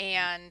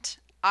 and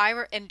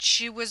and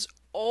she was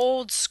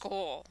old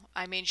school.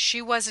 I mean,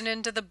 she wasn't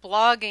into the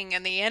blogging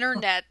and the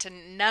internet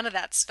and none of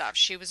that stuff.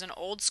 She was an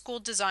old school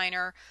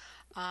designer,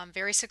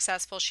 very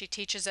successful. She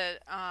teaches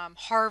at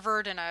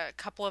Harvard and a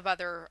couple of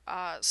other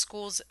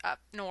schools up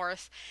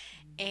north.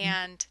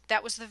 And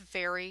that was the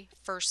very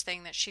first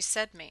thing that she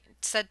said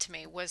to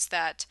me was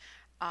that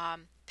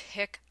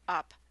pick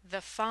up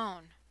the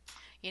phone.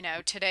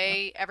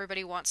 Today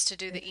everybody wants to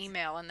do the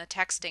email and the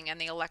texting and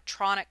the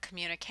electronic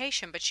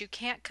communication, but you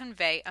can't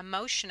convey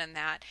emotion in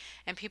that,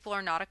 and people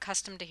are not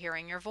accustomed to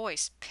hearing your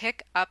voice.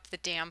 Pick up the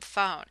damn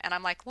phone. And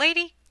I'm like,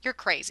 lady, you're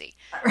crazy.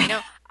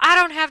 I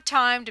don't have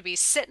time to be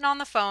sitting on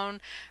the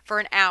phone for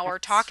an hour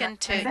talking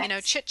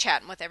to,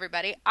 chit-chatting with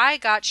everybody. I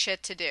got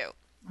shit to do.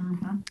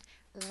 Mm-hmm.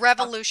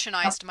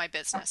 Revolutionized my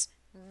business.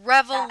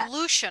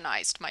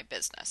 Revolutionized my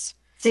business.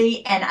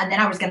 See, and then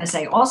I was going to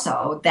say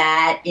also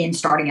that in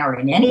starting out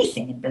in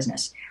anything in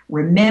business,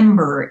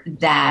 remember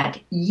that,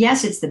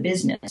 yes, it's the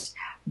business,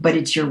 but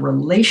it's your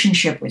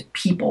relationship with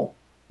people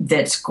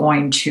that's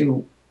going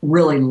to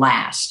really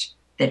last.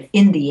 That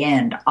in the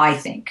end, I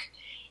think,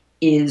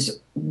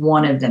 is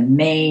one of the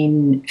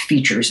main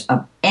features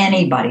of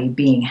anybody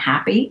being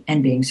happy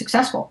and being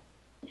successful.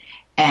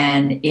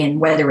 And in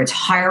whether it's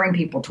hiring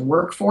people to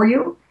work for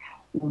you,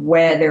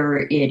 whether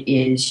it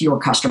is your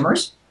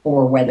customers,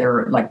 or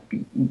whether, like,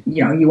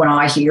 you and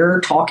I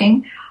here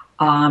talking,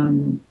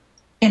 in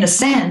a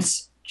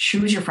sense,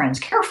 choose your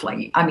friends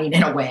carefully. I mean,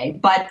 in a way,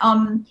 but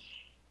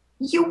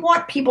you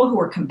want people who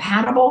are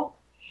compatible.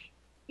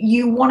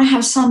 You want to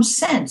have some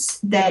sense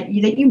that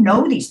you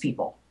know these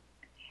people.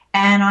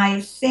 And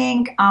I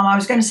think I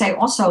was going to say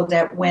also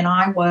that when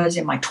I was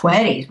in my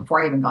 20s,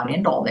 before I even got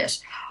into all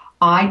this,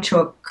 I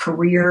took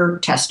career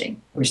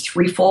testing. It was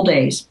 3 full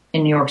days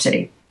in New York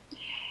City.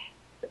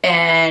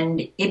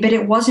 But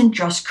it wasn't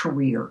just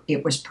career,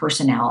 it was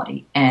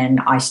personality. And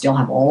I still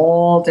have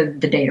all the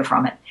data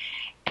from it.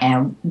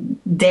 And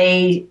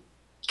they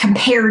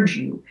compared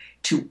you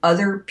to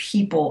other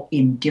people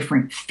in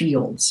different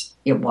fields.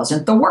 It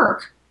wasn't the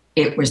work,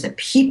 it was the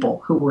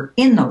people who were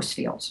in those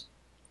fields.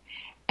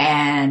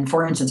 And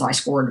for instance, I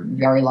scored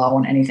very low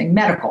on anything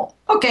medical.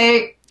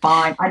 Okay,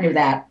 fine, I knew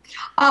that.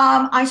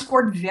 I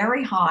scored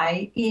very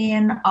high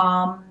in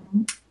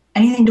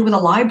anything to do with a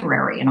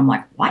library. And I'm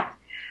like, what?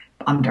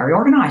 I'm very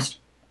organized.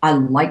 I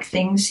like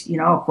things,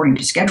 according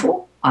to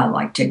schedule. I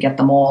like to get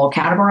them all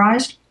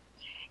categorized.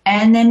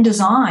 And then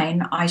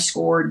design, I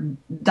scored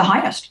the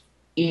highest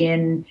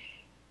in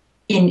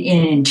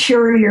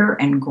interior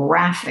and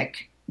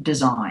graphic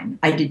design.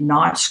 I did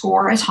not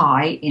score as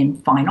high in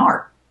fine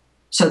art.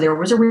 So there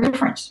was a real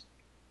difference.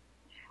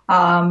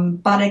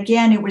 But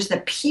again, it was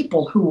the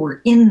people who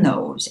were in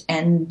those.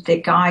 And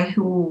the guy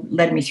who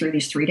led me through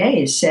these 3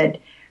 days said,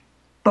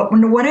 but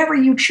whatever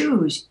you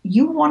choose,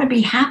 you want to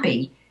be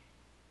happy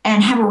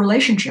and have a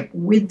relationship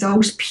with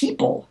those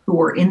people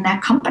who are in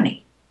that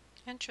company.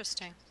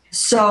 Interesting.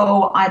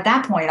 So at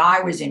that point,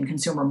 I was in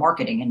consumer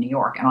marketing in New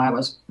York, and I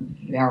was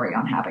very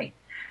unhappy.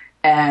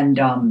 And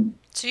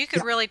so you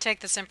could really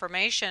take this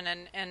information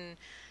and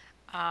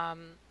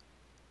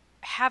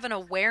have an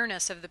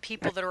awareness of the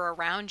people that are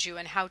around you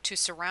and how to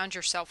surround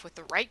yourself with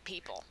the right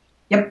people.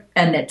 Yep,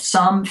 and that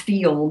some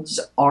fields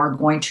are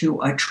going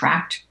to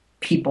attract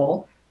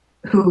people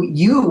who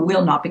you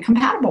will not be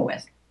compatible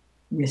with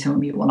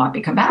whom you will not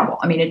be compatible.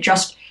 I mean,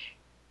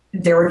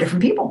 there are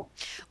different people.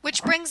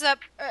 Which brings up,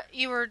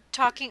 you were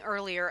talking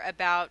earlier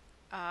about,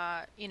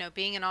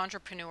 being an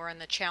entrepreneur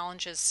and the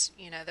challenges,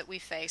 that we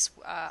face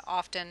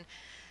often.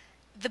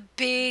 The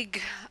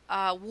big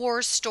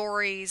war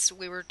stories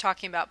we were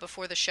talking about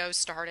before the show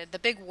started, the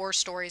big war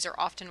stories are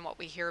often what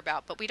we hear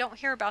about, but we don't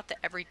hear about the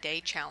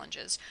everyday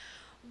challenges.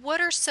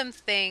 What are some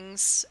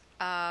things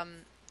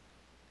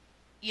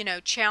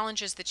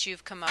challenges that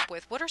you've come up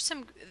with? What are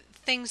some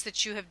things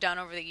that you have done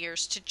over the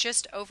years to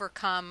just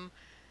overcome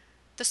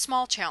the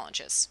small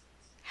challenges?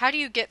 How do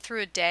you get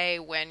through a day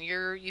when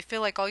you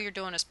feel like all you're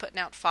doing is putting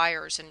out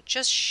fires and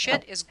just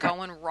shit is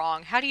going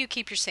wrong? How do you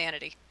keep your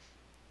sanity?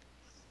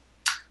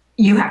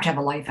 You have to have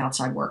a life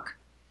outside work.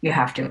 You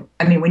have to.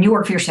 I mean, when you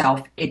work for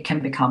yourself, it can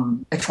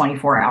become a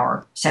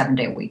 24-hour,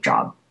 7-day-a-week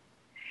job.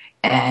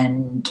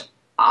 And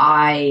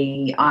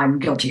I'm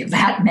guilty of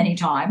that many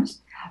times.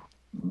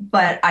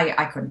 But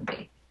I couldn't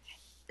be.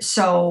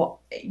 So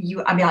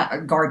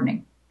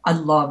gardening. I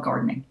love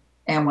gardening.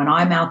 And when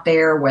I'm out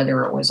there,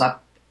 whether it was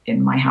up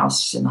in my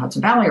house in the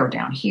Hudson Valley or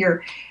down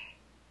here,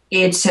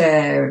 it's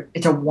a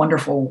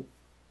wonderful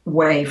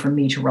way for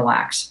me to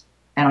relax.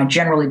 And I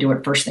generally do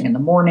it first thing in the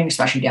morning,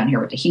 especially down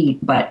here with the heat,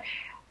 but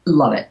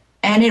love it.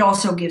 And it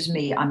also gives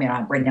me, I mean,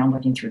 I'm right now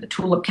looking through the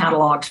tulip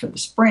catalogs for the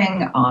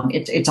spring.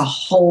 It's a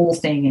whole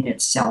thing in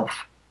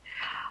itself.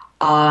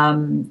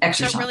 So it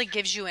Exercise. really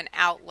gives you an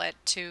outlet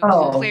to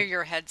clear Oh,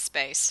 your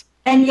headspace.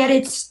 and yet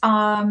it's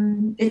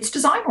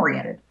design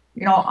oriented.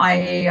 You know,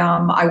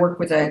 I work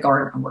with a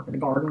garden. I work with a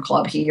garden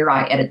club here.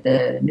 I edit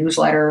the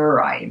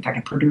newsletter. In fact,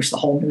 I produce the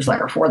whole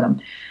newsletter for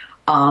them.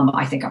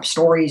 I think up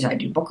stories. I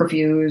do book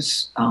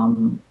reviews,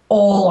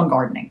 all on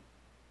gardening.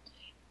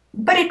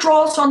 But it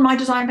draws on my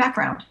design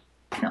background,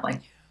 definitely,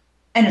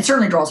 and it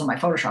certainly draws on my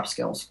Photoshop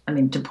skills. I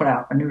mean, to put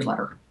out a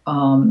newsletter.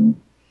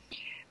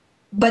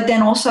 But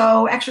then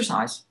also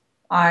exercise.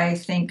 I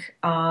think,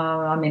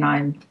 I mean, I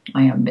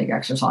am a big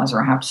exerciser,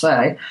 I have to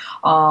say.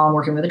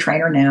 Working with a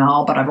trainer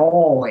now, but I've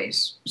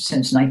always,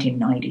 since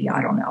 1990,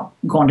 I don't know,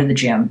 gone to the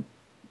gym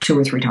 2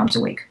 or 3 times a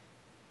week.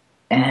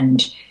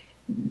 And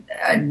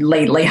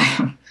lately,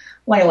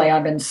 lately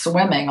I've been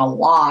swimming a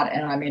lot,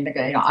 and I mean,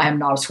 you know, I am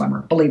not a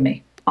swimmer. Believe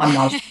me, I'm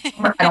not a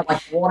swimmer. I don't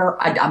like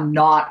water. I'm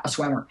not a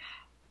swimmer,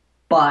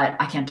 but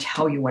I can't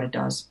tell you what it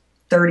does.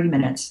 30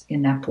 minutes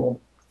in that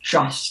pool,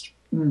 just,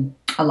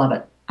 I love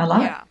it. I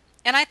love it. Yeah.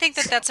 And I think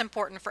that that's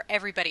important for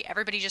everybody.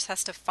 Everybody just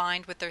has to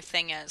find what their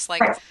thing is.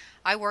 Like, Right.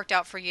 I worked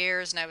out for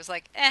years and I was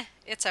like,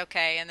 it's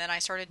okay. And then I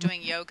started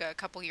doing yoga a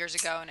couple years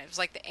ago and it was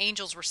like the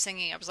angels were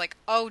singing. I was like,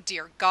 oh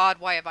dear God,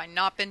 why have I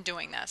not been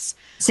doing this?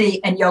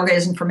 See, and yoga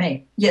isn't for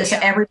me. Yes,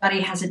 Yeah.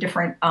 everybody has a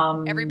different,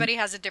 Everybody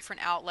has a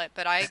different outlet,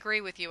 but I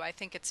agree with you. I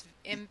think it's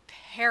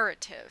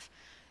imperative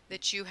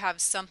that you have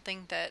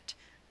something that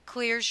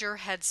clears your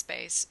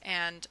headspace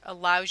and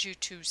allows you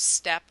to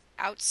step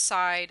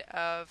outside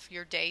of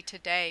your day to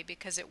day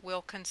because it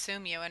will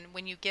consume you. And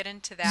when you get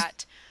into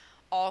that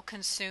all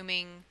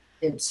consuming,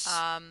 it's,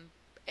 um,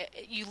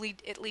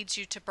 it leads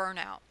you to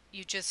burnout.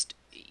 You get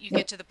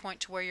yep, to the point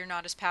to where you're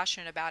not as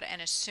passionate about it.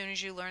 And as soon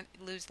as you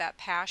lose that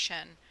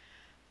passion,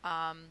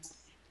 um,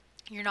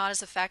 you're not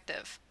as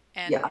effective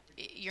and yeah,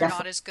 you're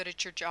not definitely. as good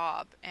at your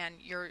job and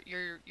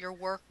your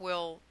work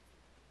will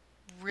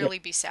Yep. really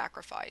be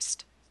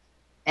sacrificed.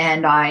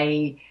 And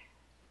I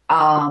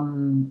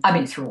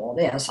mean, through all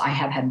this, I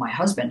have had my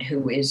husband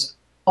who is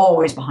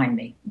always behind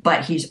me,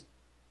 but he's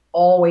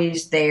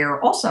always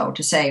there also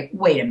to say,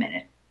 wait a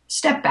minute,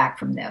 step back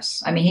from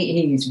this. I mean,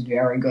 he's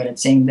very good at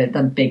seeing the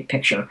big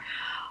picture.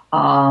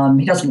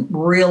 He doesn't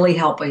really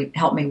help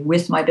me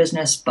with my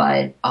business,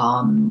 but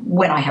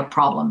when I have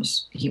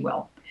problems, he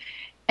will.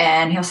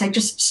 And he'll say,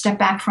 just step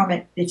back from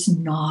it. It's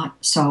not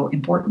so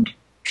important.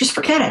 Just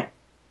forget it.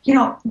 You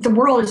know, the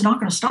world is not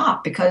going to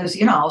stop because,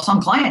 you know,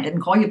 some client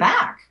didn't call you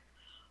back.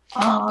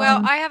 Well,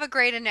 Um, I have a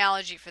great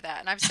analogy for that,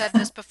 and I've said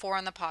this before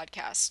on the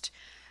podcast.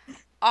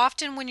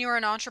 Often when you're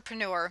an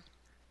entrepreneur,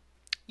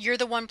 you're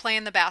the one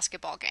playing the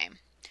basketball game.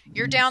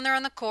 You're down there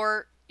on the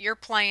court, you're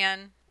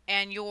playing,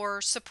 and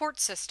your support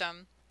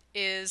system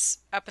is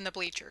up in the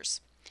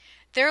bleachers.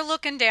 They're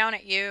looking down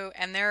at you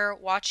and they're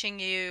watching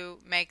you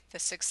make the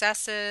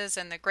successes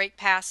and the great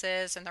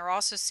passes, and they're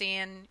also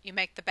seeing you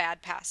make the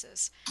bad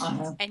passes.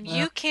 uh, And uh,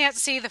 you can't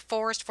see the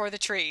forest for the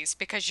trees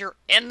because you're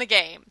in the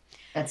game.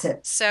 that's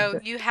it. So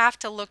you have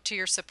to look to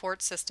your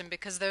support system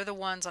because they're the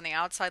ones on the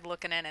outside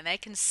looking in and they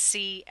can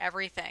see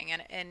everything,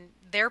 and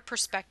their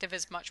perspective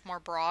is much more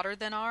broader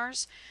than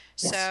ours.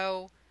 Yes.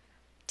 So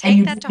And take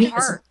you that to need the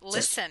heart. support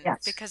system. Listen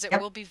Yes. because it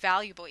Yep. will be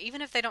valuable.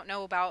 Even if they don't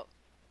know about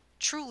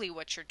truly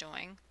what you're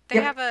doing, they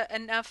Yep. have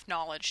enough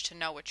knowledge to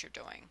know what you're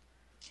doing.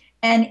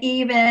 And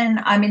even,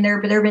 I mean, there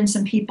have been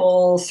some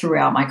people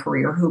throughout my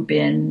career who've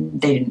been,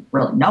 they didn't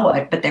really know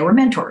it, but they were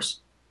mentors.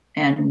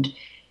 And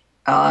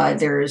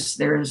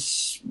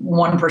there's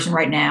one person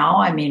right now.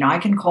 I mean, I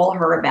can call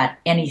her about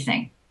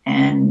anything,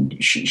 and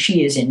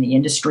she is in the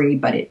industry,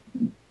 but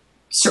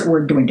so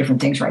we're doing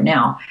different things right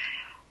now.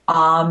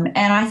 And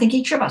I think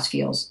each of us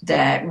feels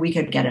that we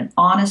could get an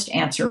honest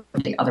answer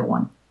from the other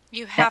one.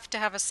 You And, have to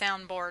have a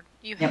soundboard.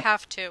 You yep.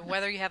 have to,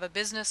 whether you have a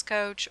business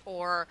coach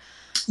or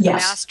a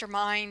Yes.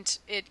 mastermind.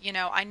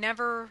 I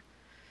never,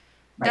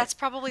 Right. that's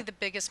probably the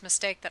biggest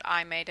mistake that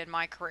I made in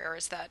my career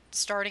is that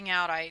starting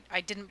out, I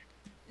didn't,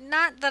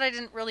 not that I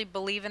didn't really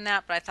believe in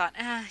that, but I thought,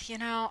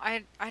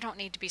 I don't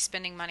need to be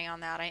spending money on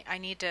that. I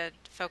need to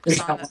focus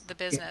There's on no- the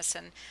business.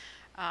 And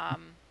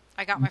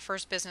I got my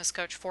first business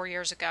coach 4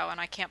 years ago, and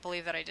I can't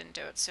believe that I didn't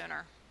do it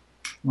sooner.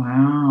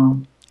 Wow.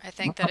 I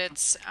think that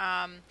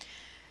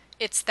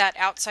it's that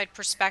outside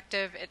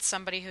perspective. It's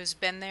somebody who's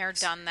been there,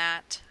 done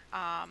that.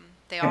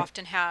 They Right.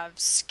 often have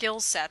skill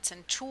sets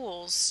and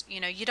tools.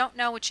 You don't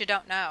know what you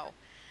don't know.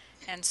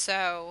 And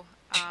so,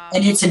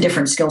 And it's a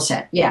different skill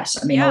set. Yes.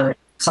 I mean, yeah. or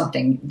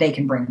something they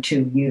can bring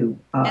to you.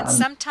 And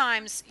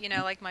sometimes,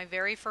 like my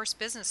very first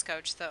business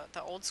coach,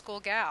 the old school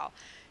gal,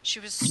 she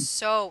was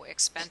so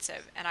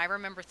expensive. And I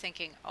remember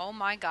thinking, oh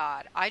my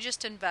God, I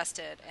just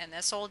invested in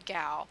this old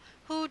gal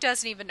who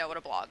doesn't even know what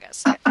a blog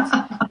is.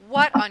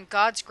 What on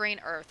God's green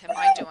earth am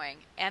I doing?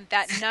 And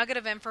that nugget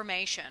of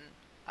information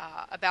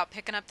about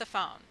picking up the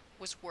phone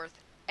was worth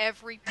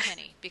every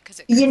penny because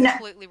it you know,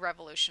 completely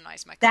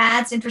revolutionized my career.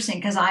 that's interesting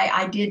because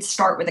I did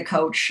start with a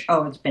coach.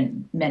 Oh, it's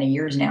been many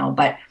years now,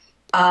 but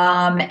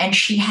And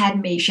she had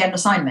an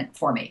assignment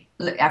for me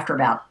after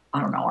about,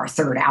 I don't know, our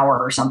third hour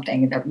or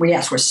something that we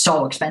asked was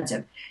so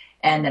expensive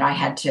and that I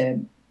had to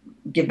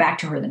give back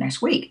to her the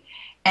next week.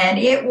 And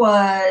it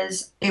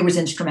was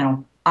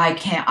instrumental.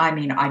 I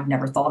mean, I'd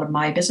never thought of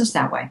my business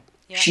that way.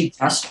 Yeah.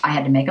 I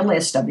had to make a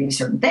list of these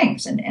certain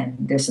things and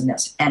this and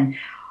this. And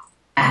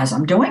as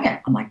I'm doing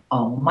it, I'm like,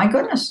 oh my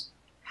goodness.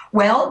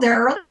 Well,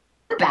 there are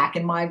back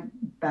in my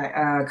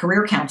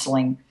career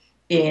counseling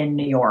in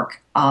New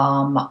York.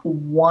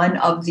 One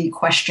of the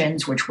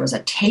questions, which was a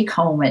take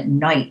home at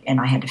night, and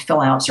I had to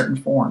fill out certain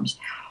forms,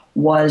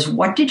 was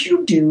what did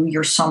you do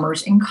your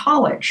summers in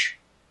college?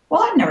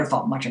 Well, I never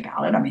thought much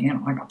about it. I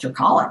mean, I got through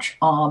college.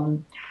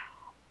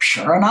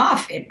 Sure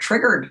enough, it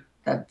triggered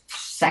the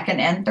second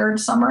and third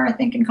summer, I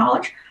think, in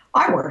college.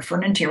 I worked for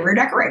an interior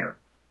decorator,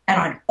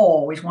 and I'd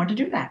always wanted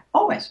to do that,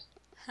 always.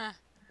 Huh.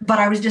 But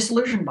I was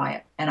disillusioned by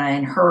it,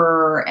 and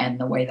her, and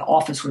the way the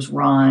office was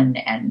run,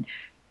 and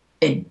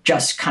it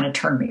just kind of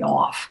turned me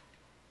off.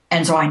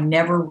 And so I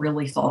never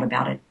really thought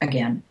about it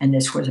again. And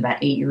this was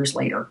about 8 years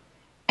later,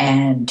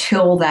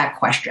 until that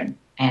question,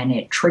 and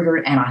it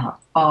triggered, and I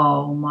thought,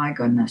 oh my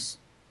goodness,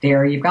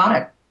 there you've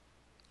got it.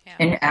 Yeah.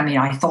 And I mean,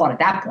 I thought at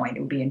that point it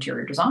would be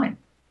interior design,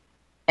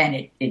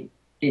 and it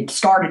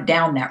started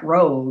down that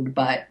road.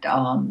 But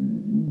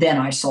then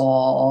I saw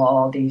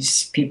all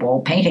these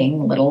people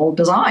painting little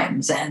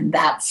designs, and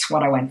that's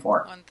what I went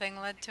for. One thing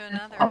led to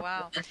another.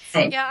 Wow.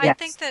 Yeah, I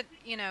think Yes.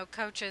 that,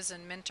 coaches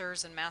and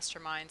mentors and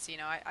masterminds,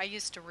 I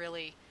used to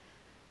really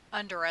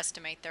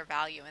underestimate their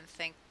value and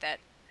think that,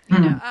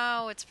 Mhm.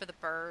 oh, it's for the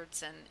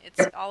birds and it's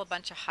Yep. all a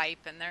bunch of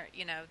hype and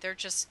they're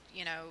just,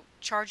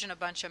 charging a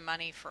bunch of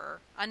money for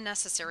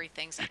unnecessary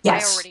things that I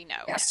Yes. already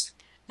know. Yes.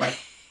 Right.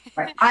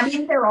 Right. I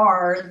mean,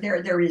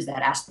 there is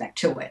that aspect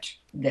to it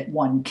that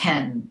one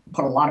can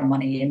put a lot of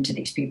money into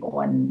these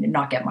people and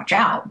not get much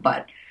out,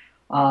 but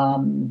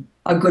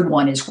a good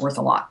one is worth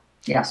a lot.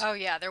 Yes. Oh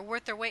yeah, they're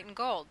worth their weight in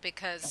gold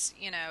because,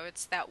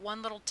 it's that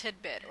one little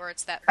tidbit or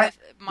it's that Uh,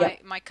 yeah.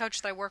 my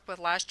coach that I worked with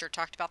last year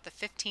talked about the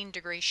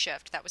 15-degree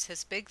shift. That was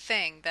his big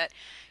thing that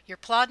you're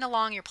plodding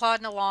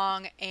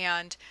along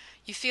and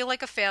you feel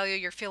like a failure,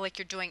 you feel like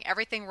you're doing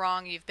everything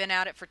wrong. You've been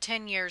at it for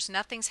 10 years,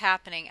 nothing's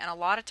happening, and a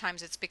lot of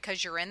times it's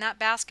because you're in that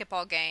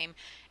basketball game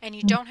and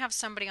you don't have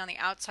somebody on the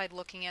outside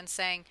looking in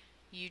saying,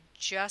 you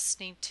just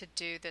need to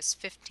do this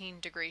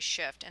 15-degree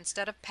shift.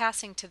 Instead of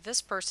passing to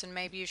this person,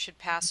 maybe you should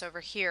pass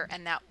over here.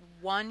 And that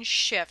one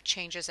shift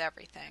changes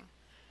everything.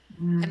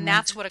 And Mm,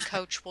 that's what a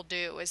coach will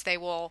do is they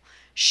will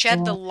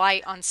shed the well,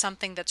 light on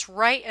something that's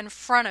right in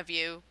front of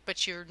you,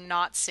 but you're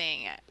not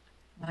seeing it.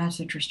 that's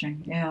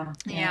interesting. Yeah.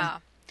 Yeah.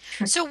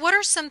 Yeah. So what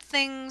are some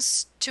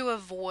things to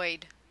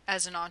avoid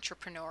as an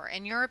entrepreneur?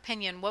 In your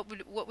opinion, what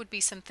would be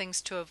some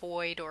things to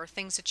avoid or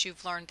things that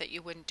you've learned that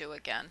you wouldn't do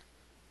again?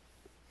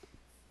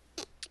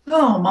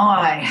 Oh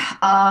my.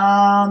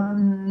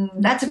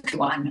 That's a good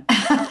one.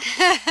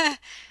 I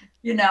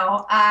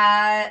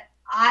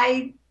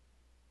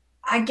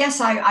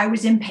guess I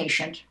was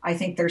impatient. I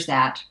think there's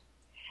that.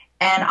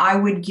 And I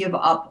would give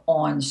up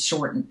on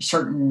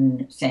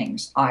certain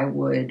things. I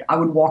would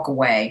walk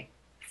away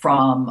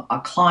from a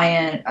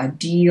client, a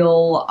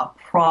deal, a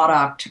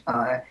product,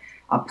 a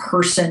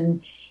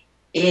person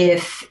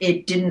if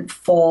it didn't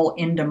fall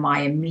into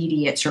my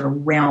immediate sort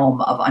of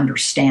realm of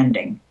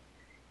understanding.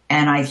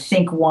 And I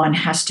think one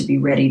has to be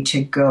ready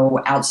to go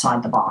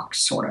outside the box,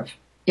 sort of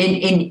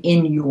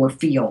in your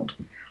field.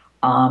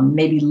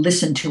 Maybe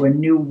listen to a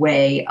new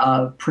way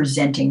of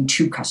presenting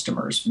to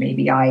customers.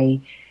 Maybe I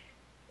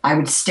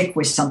would stick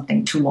with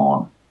something too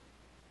long.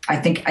 I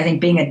think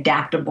being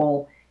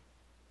adaptable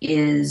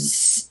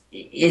is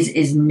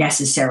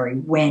necessary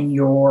when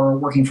you're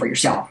working for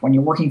yourself. When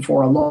you're working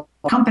for a local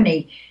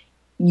company,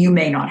 you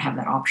may not have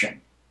that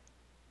option.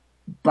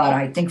 But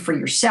I think for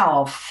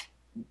yourself,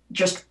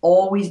 just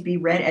always be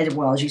ready, as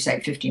well as you say,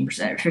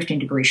 15%,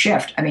 15-degree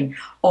shift. I mean,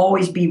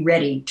 always be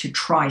ready to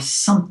try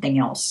something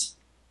else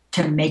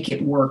to make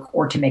it work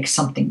or to make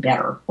something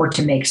better or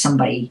to make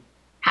somebody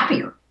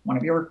happier, one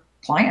of your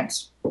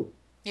clients.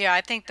 Yeah,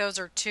 I think those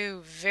are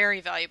two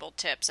very valuable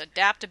tips.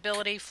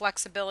 Adaptability,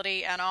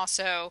 flexibility, and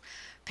also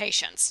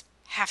patience.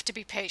 Have to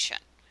be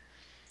patient.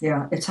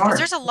 Yeah, it's Because hard.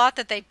 there's a lot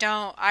that they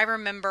don't. I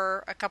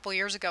remember a couple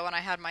years ago when I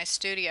had my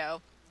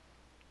studio,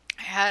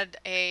 I had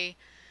a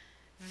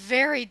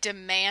very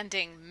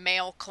demanding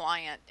male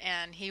client,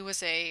 and he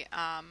was a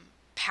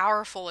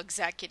powerful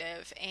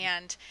executive.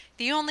 And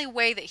the only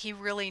way that he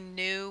really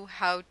knew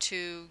how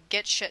to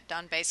get shit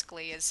done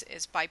basically is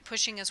by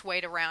pushing his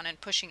weight around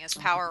and pushing his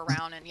power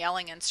around and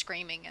yelling and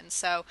screaming. And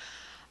so,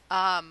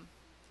 um,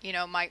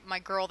 my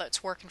girl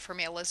that's working for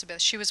me,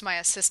 Elizabeth, she was my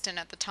assistant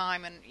at the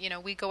time,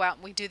 and we go out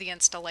and we do the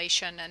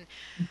installation,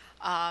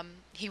 and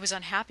he was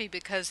unhappy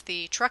because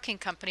the trucking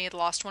company had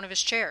lost one of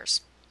his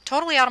chairs.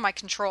 Totally out of my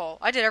control.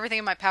 I did everything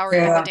in my power to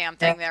get the Yeah, damn yeah.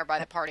 thing there by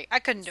the party. I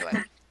couldn't do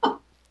it.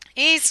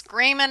 He's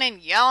screaming and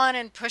yelling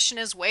and pushing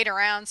his weight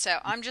around, so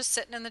I'm just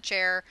sitting in the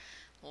chair,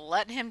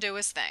 letting him do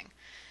his thing.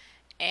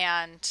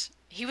 And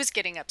he was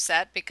getting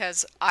upset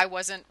because I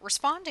wasn't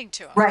responding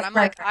to him. And Right, I'm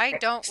right, like, right, I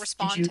right. don't Did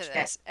respond you to check?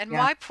 this. And Yeah.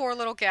 my poor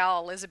little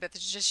gal, Elizabeth,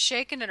 is just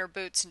shaking in her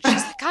boots. And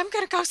she's like, I'm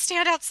going to go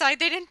stand outside.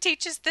 They didn't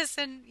teach us this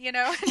in,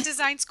 in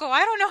design school.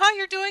 I don't know how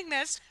you're doing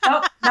this.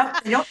 No, no,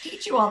 they don't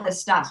teach you all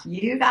this stuff.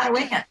 You got to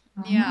wing it.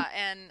 Yeah.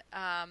 And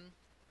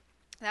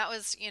that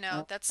was,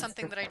 No, that's that's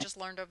something that I okay. just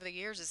learned over the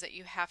years is that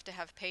you have to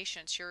have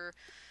patience.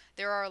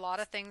 There are a lot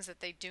of things that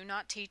they do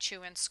not teach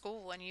you in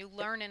school, and you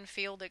learn in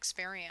field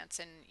experience,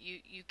 and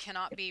you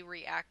cannot be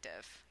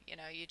reactive.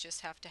 You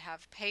just have to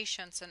have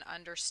patience and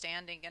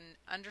understanding and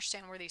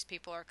understand where these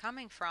people are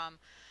coming from.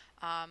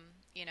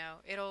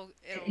 It'll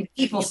get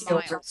People you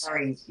skills are miles.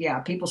 very, yeah,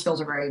 people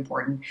skills are very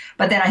important.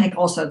 But then I think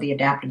also the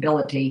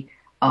adaptability,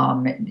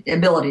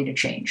 ability to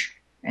change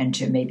and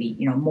to maybe,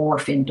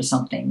 morph into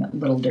something a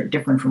little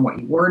different from what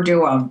you were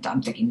doing.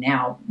 I'm thinking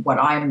now what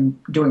I'm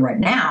doing right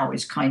now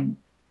is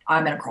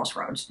I'm at a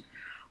crossroads.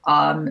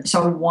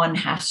 So one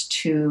has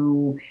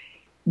to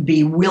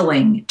be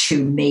willing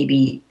to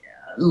maybe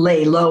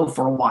lay low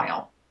for a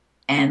while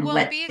and Well,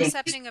 and let be things,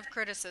 accepting of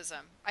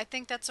criticism. I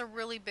think that's a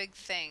really big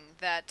thing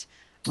that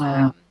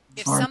it's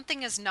if hard.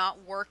 something is not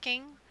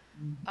working,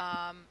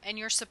 and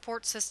your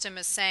support system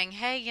is saying,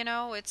 hey,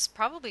 it's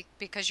probably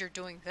because you're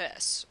doing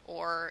this,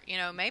 or,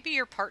 maybe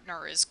your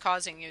partner is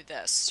causing you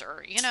this,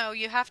 or,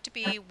 you have to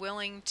be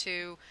willing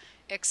to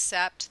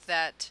accept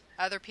that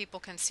other people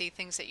can see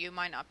things that you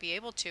might not be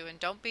able to, and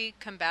don't be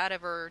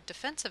combative or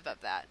defensive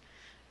of that.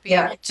 Be Yeah,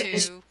 able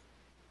to,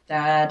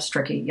 that's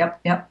tricky.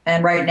 Yep, yep.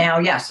 And right now,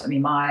 yes, I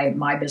mean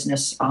my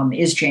business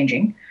is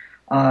changing.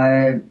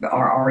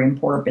 Our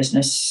import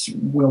business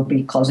will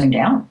be closing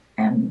down,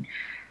 and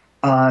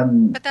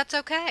um, but that's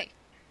okay.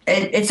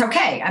 it's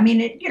okay. I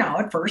mean,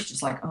 at first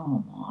it's like,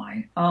 oh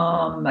my,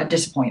 a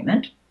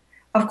disappointment,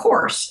 of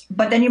course.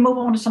 But then you move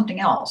on to something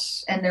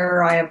else, and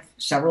I have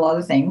several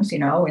other things,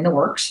 in the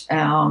works.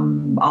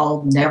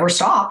 I'll never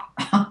stop.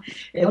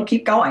 It'll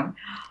keep going,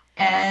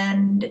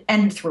 and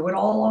through it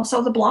all,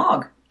 also the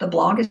blog. The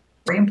blog is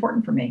very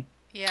important for me.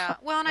 Yeah,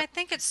 well, and I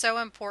think it's so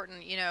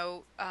important,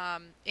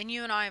 and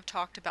you and I have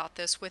talked about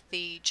this with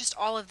the just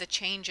all of the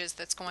changes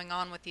that's going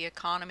on with the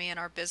economy and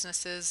our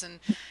businesses, and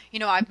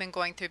I've been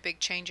going through big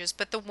changes,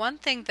 but the one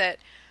thing that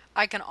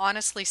I can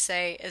honestly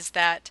say is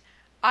that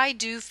I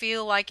do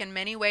feel like in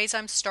many ways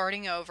I'm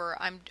starting over.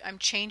 I'm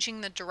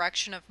changing the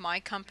direction of my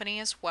company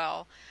as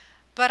well,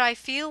 but I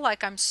feel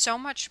like I'm so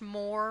much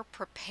more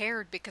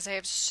prepared because I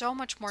have so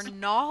much more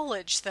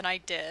knowledge than I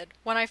did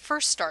when I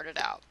first started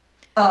out.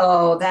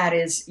 Oh, that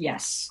is,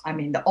 yes. I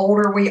mean, the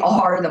older we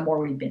are, the more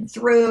we've been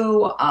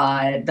through,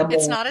 the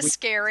It's more not as we,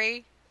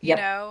 scary,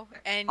 yep,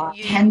 and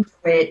can do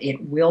it.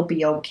 It will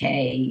be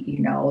okay.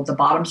 The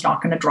bottom's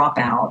not going to drop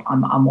out.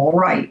 I'm all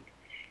right.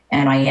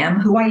 And I am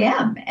who I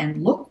am.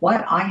 And look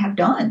what I have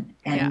done.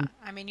 yeah, And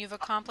I mean, you've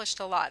accomplished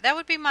a lot. That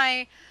would be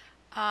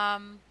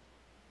um,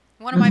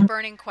 one of my mhm.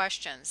 burning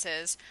questions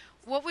is,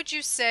 what would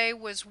you say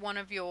was one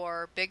of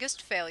your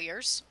biggest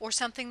failures or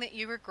something that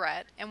you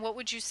regret? And what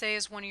would you say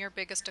is one of your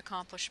biggest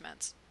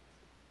accomplishments?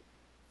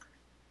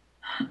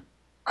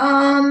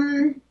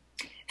 um,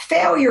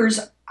 failures,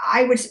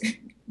 I was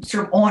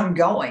sort of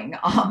ongoing.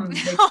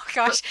 Oh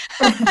gosh.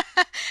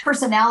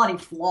 Personality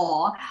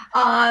flaw.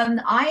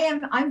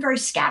 I'm very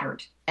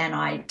scattered, and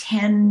I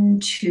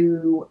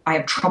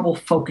have trouble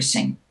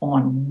focusing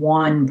on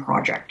one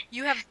project.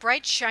 You have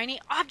bright, shiny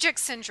object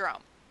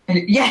syndrome.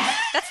 Yeah,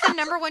 That's the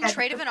number one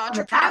trait of an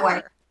that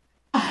way. entrepreneur.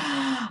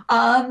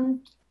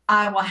 Um,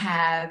 I will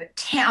have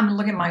 10. I'm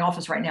looking at my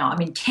office right now. I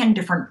mean, 10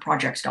 different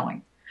projects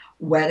going.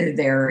 Whether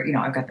they're,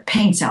 I've got the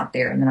paints out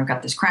there, and then I've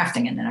got this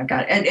crafting, and then I've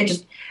got it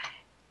just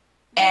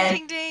Ding, and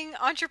ding, ding.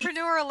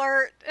 Entrepreneur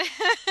alert.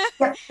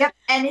 yep, yep.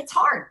 And it's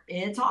hard.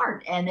 It's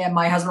hard. And then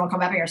my husband will come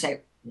back here and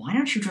say, "Why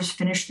don't you just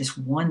finish this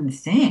one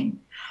thing?"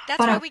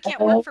 That's But why I've we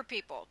can't work all, for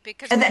people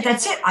because and we can't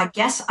that's it. afford it. I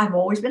guess I've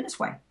always been this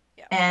way.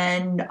 Yeah.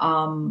 And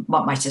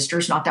but my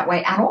sister's not that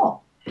way at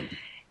all.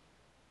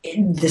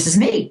 This is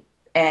me,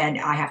 and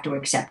I have to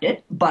accept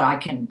it. But I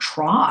can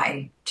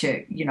try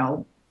to,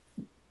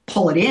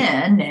 pull it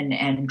in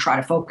and try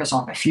to focus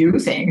on a few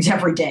things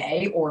every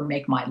day or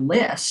make my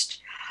list.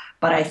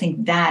 But I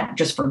think that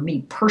just for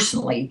me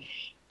personally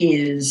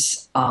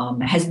is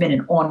has been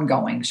an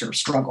ongoing sort of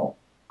struggle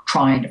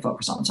trying to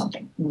focus on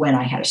something. When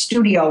I had a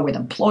studio with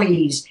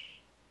employees,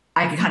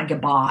 I could kind of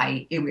get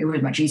by. It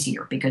was much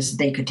easier because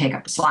they could take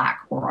up the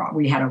slack, or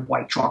we had a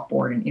white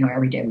chalkboard, and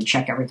every day we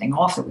check everything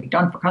off that we've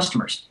done for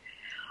customers.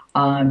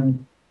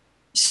 Um,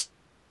 so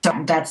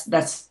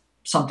that's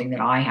something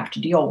that I have to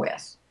deal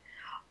with.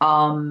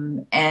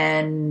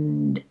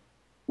 And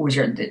was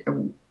your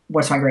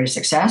what's my greatest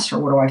success, or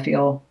what do I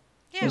feel?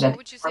 Yeah, Was what that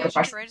would you part say of the is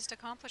your question? greatest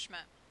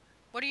accomplishment?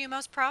 What are you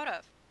most proud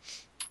of?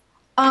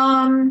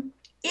 Um,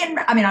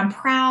 I mean, I'm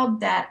proud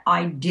that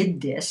I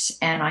did this,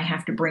 and I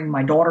have to bring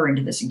my daughter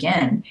into this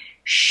again.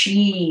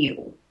 She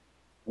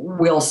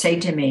will say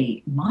to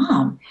me,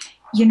 "Mom,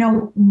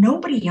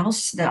 nobody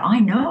else that I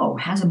know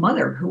has a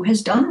mother who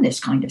has done this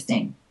kind of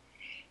thing.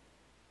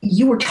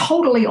 You were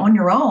totally on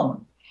your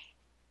own,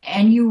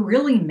 and you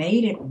really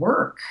made it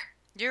work."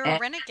 You're a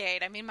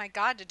renegade. I mean, my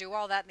God, to do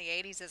all that in the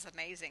 80s is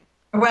amazing.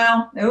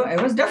 Well,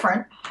 it was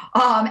different.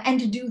 And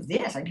to do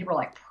this, and people are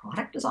like,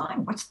 product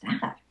design? What's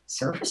that?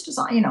 Surface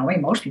design? I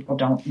mean, most people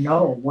don't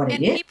know what it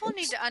And is. people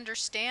need to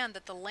understand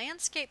that the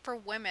landscape for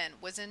women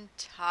was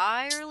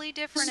entirely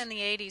different in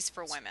the 80s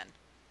for women.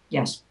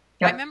 Yes.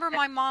 I Yep. remember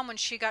my mom when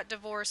she got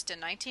divorced in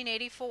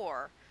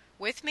 1984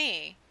 with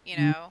me,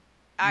 Mhm.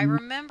 I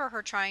remember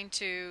her trying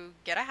to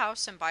get a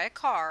house and buy a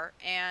car,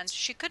 and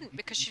she couldn't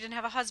because she didn't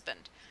have a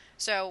husband.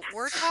 So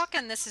we're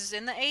talking, this is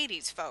in the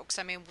 80s, folks.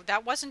 I mean,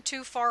 that wasn't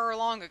too far or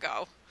long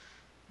ago.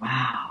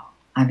 Wow.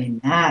 I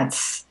mean, I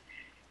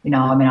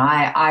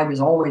was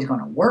always going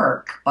to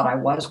work, but I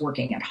was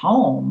working at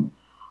home.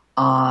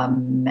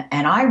 And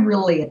I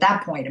really, at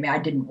that point, I mean, I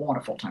didn't want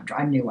a full-time job.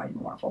 I knew I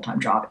didn't want a full-time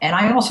job. And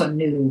I also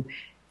knew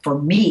for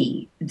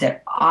me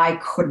that I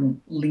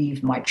couldn't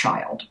leave my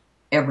child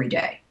every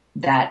day.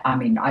 I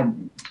mean,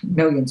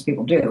 millions of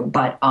people do,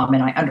 but,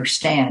 and I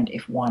understand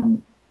if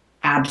one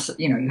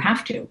you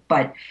have to,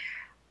 but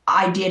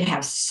I did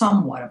have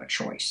somewhat of a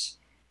choice.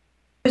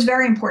 It was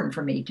very important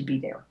for me to be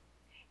there.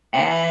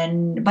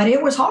 But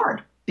it was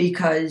hard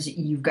because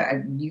you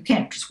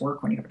can't just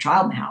work when you have a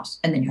child in the house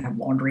and then you have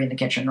laundry in the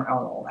kitchen or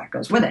all that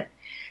goes with it.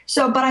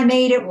 So, but I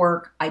made it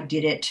work. I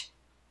did it.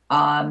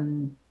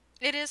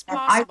 It is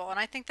possible, and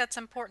I think that's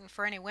important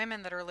for any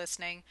women that are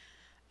listening.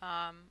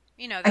 I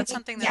That's think,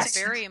 something that's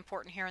yes. very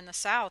important here in the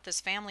South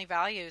is family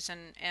values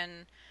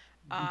and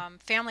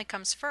family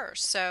comes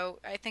first. So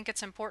I think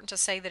it's important to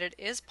say that it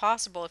is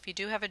possible if you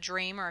do have a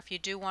dream or if you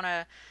do want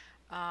to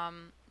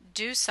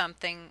do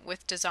something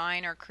with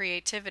design or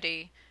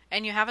creativity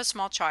and you have a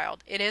small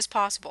child, it is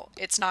possible.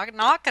 It's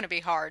not going to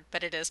be hard,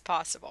 but it is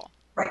possible.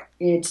 Right.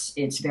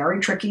 It's very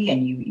tricky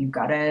and you've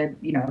got to,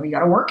 you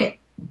got to work it.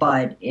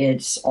 But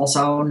it's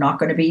also not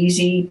going to be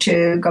easy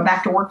to go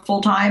back to work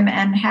full time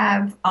and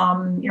have,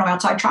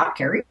 outside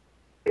childcare,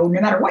 no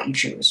matter what you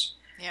choose.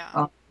 Yeah.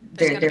 Uh,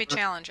 There's going to they're be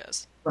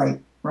challenges.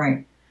 right,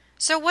 right.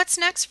 So what's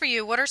next for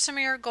you? What are some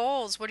of your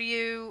goals? What are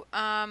you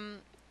planning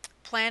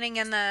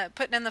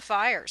putting in the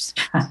fires?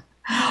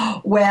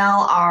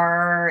 Well,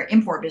 our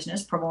import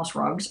business, Provence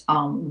Rugs,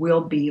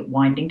 will be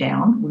winding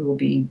down. We will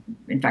be,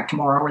 in fact,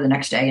 tomorrow or the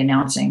next day,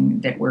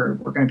 announcing that we're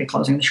going to be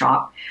closing the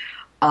shop.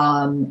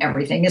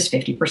 Everything is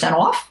 50%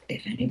 off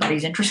if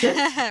anybody's interested.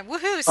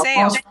 Woohoo,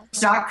 sale.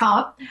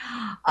 ProvenceRugs.com.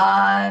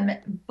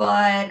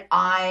 But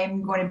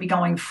I'm going to be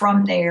going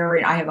from there.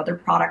 I have other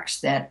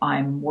products that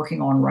I'm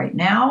working on right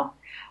now.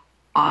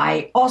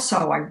 I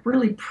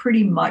really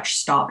pretty much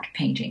stopped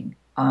painting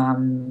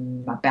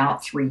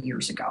about 3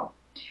 years ago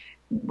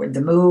with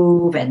the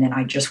move, and then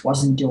I just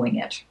wasn't doing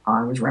it.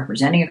 I was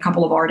representing a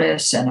couple of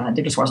artists, and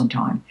there just wasn't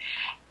time.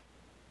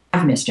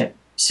 I've missed it.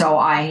 So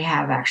I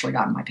have actually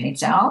gotten my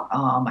paints out,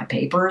 my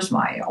papers,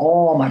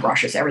 all my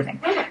brushes, everything.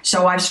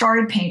 So I've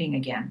started painting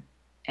again,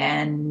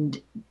 and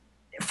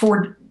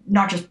for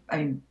not just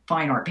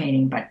fine art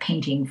painting, but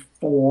painting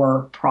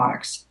for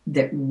products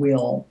that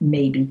will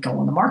maybe go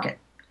on the market.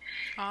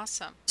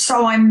 Awesome.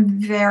 So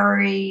I'm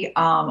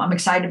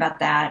excited about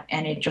that,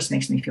 and it just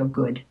makes me feel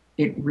good.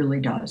 It really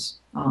does.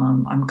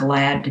 I'm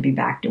glad to be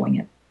back doing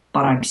it,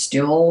 but I'm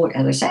still,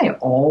 as I say,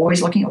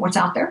 always looking at what's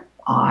out there.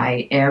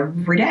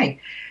 Every day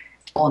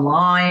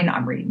online,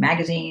 I'm reading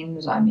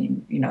magazines. I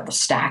mean, the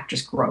stack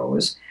just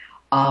grows.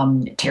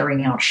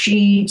 Tearing out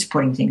sheets,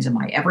 putting things in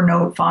my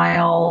Evernote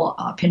file,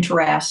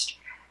 Pinterest,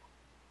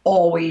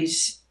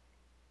 always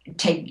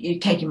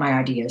taking my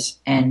ideas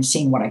and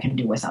seeing what I can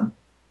do with them.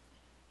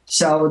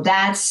 So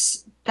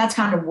that's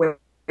kind of where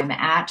I'm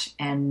at,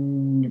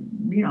 and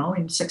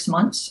in 6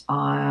 months,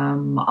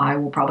 I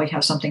will probably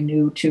have something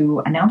new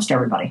to announce to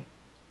everybody.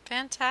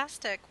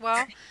 Fantastic.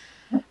 Well,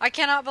 I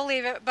cannot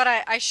believe it, but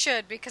I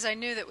should because I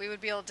knew that we would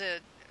be able to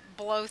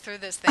blow through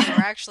this thing.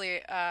 We're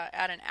actually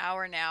at an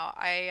hour now.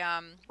 Oh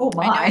I know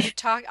my! you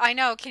talk. I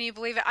know. Can you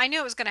believe it? I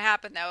knew it was going to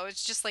happen though.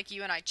 It's just like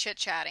you and I chit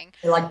chatting.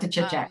 I like to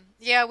chit chat.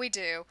 Yeah, we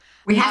do.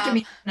 We have to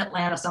meet in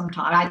Atlanta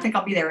sometime. I think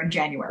I'll be there in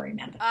January,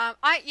 Amanda.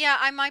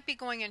 I might be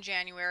going in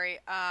January.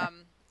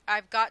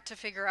 I've got to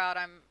figure out.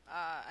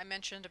 I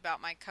mentioned about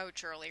my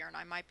coach earlier, and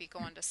I might be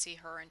going to see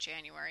her in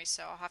January.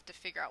 So I'll have to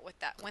figure out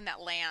when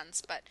that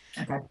lands.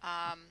 Okay.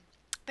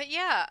 But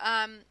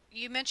yeah,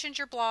 you mentioned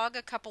your blog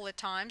a couple of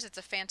times. It's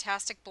a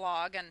fantastic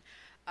blog, and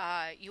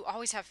you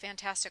always have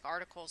fantastic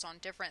articles on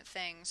different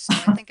things. So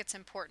I think it's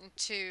important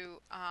to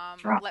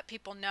Sure. let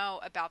people know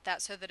about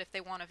that so that if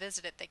they want to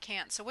visit it, they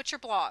can. So what's your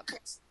blog?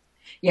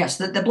 Yes,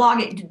 the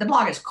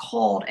blog is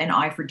called An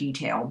Eye for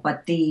Detail,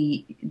 but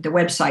the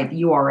website,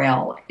 the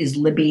URL is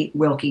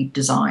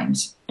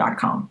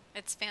LibbyWilkieDesigns.com.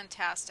 It's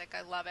fantastic.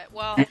 I love it.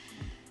 Well,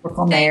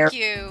 thank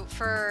you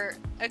for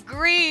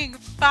agreeing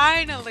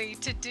finally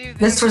to do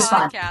this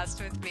podcast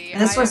fun. with me.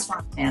 This was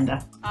fun,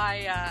 Amanda.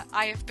 I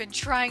have been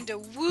trying to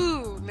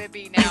woo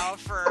Libby now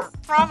for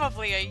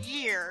probably a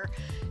year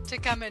to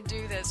come and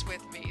do this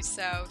with me.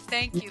 So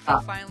thank you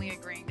for finally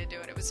agreeing to do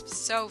it. It was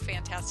so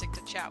fantastic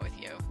to chat with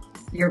you.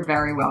 You're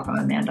very welcome,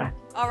 Amanda.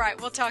 All right,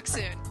 we'll talk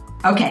soon.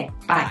 Okay,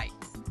 bye.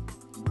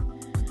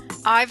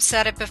 I've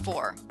said it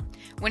before.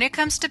 When it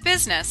comes to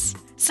business,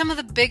 some of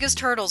the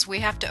biggest hurdles we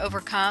have to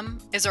overcome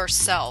is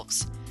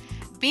ourselves.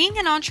 Being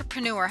an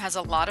entrepreneur has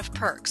a lot of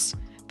perks,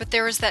 but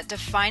there is that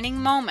defining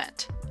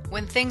moment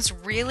when things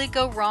really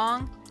go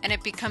wrong and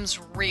it becomes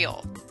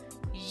real.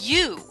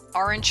 You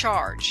are in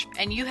charge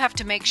and you have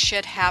to make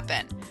shit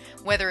happen.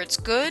 Whether it's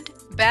good,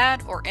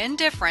 bad, or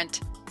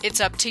indifferent,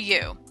 it's up to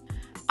you.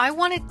 I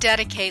want to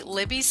dedicate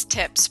Libby's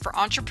tips for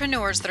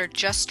entrepreneurs that are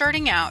just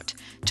starting out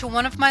to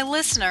one of my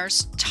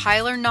listeners,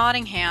 Tyler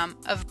Nottingham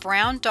of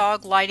Brown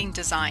Dog Lighting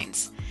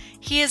Designs.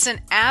 He is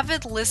an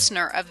avid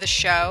listener of the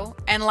show,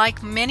 and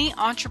like many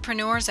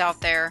entrepreneurs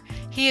out there,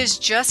 he is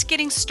just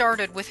getting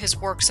started with his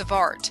works of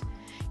art.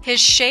 His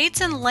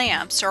shades and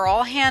lamps are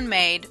all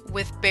handmade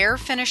with bare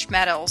finished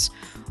metals,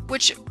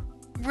 which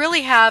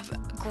really have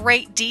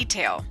great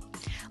detail.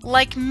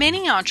 Like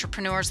many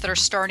entrepreneurs that are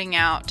starting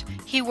out,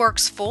 he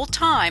works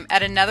full-time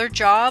at another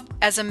job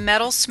as a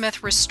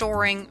metalsmith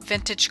restoring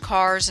vintage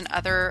cars and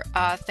other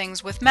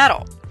things with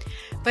metal.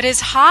 But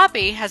his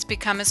hobby has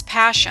become his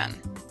passion.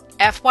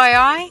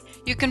 FYI,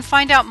 you can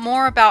find out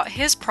more about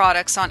his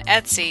products on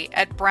Etsy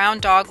at Brown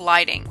Dog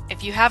Lighting.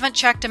 If you haven't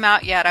checked him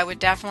out yet, I would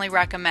definitely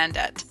recommend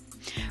it.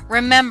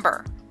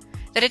 Remember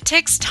that it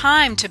takes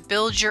time to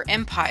build your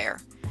empire.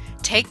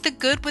 Take the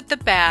good with the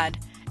bad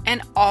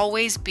and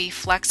always be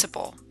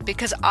flexible,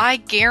 because I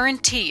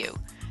guarantee you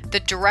the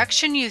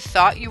direction you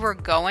thought you were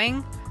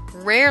going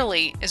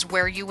rarely is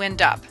where you end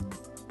up.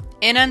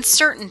 In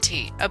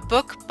Uncertainty, a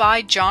book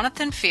by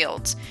Jonathan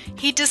Fields,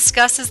 he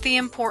discusses the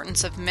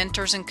importance of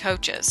mentors and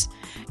coaches.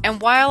 And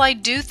while I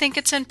do think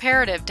it's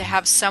imperative to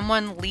have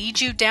someone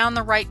lead you down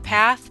the right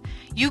path,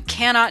 you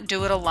cannot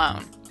do it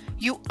alone.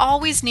 You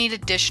always need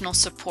additional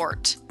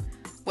support.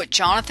 What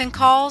Jonathan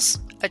calls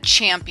a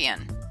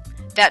champion.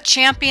 That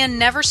champion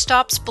never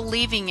stops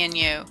believing in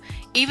you,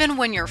 even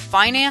when your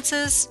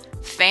finances,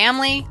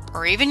 family,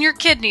 or even your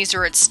kidneys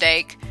are at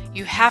stake.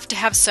 You have to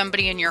have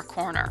somebody in your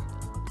corner.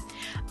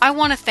 I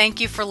want to thank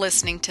you for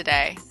listening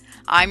today.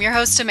 I'm your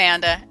host,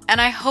 Amanda,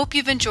 and I hope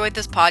you've enjoyed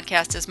this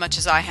podcast as much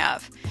as I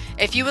have.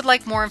 If you would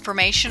like more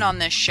information on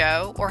this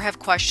show or have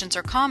questions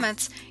or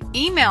comments,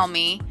 email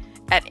me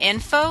at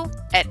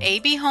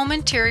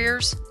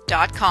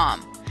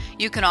info@abhomeinteriors.com.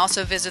 You can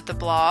also visit the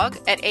blog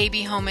at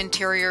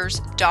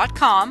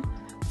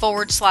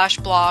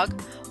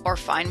abhomeinteriors.com/blog or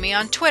find me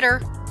on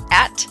Twitter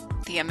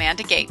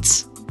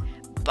 @TheAmandaGates.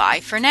 Bye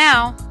for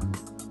now.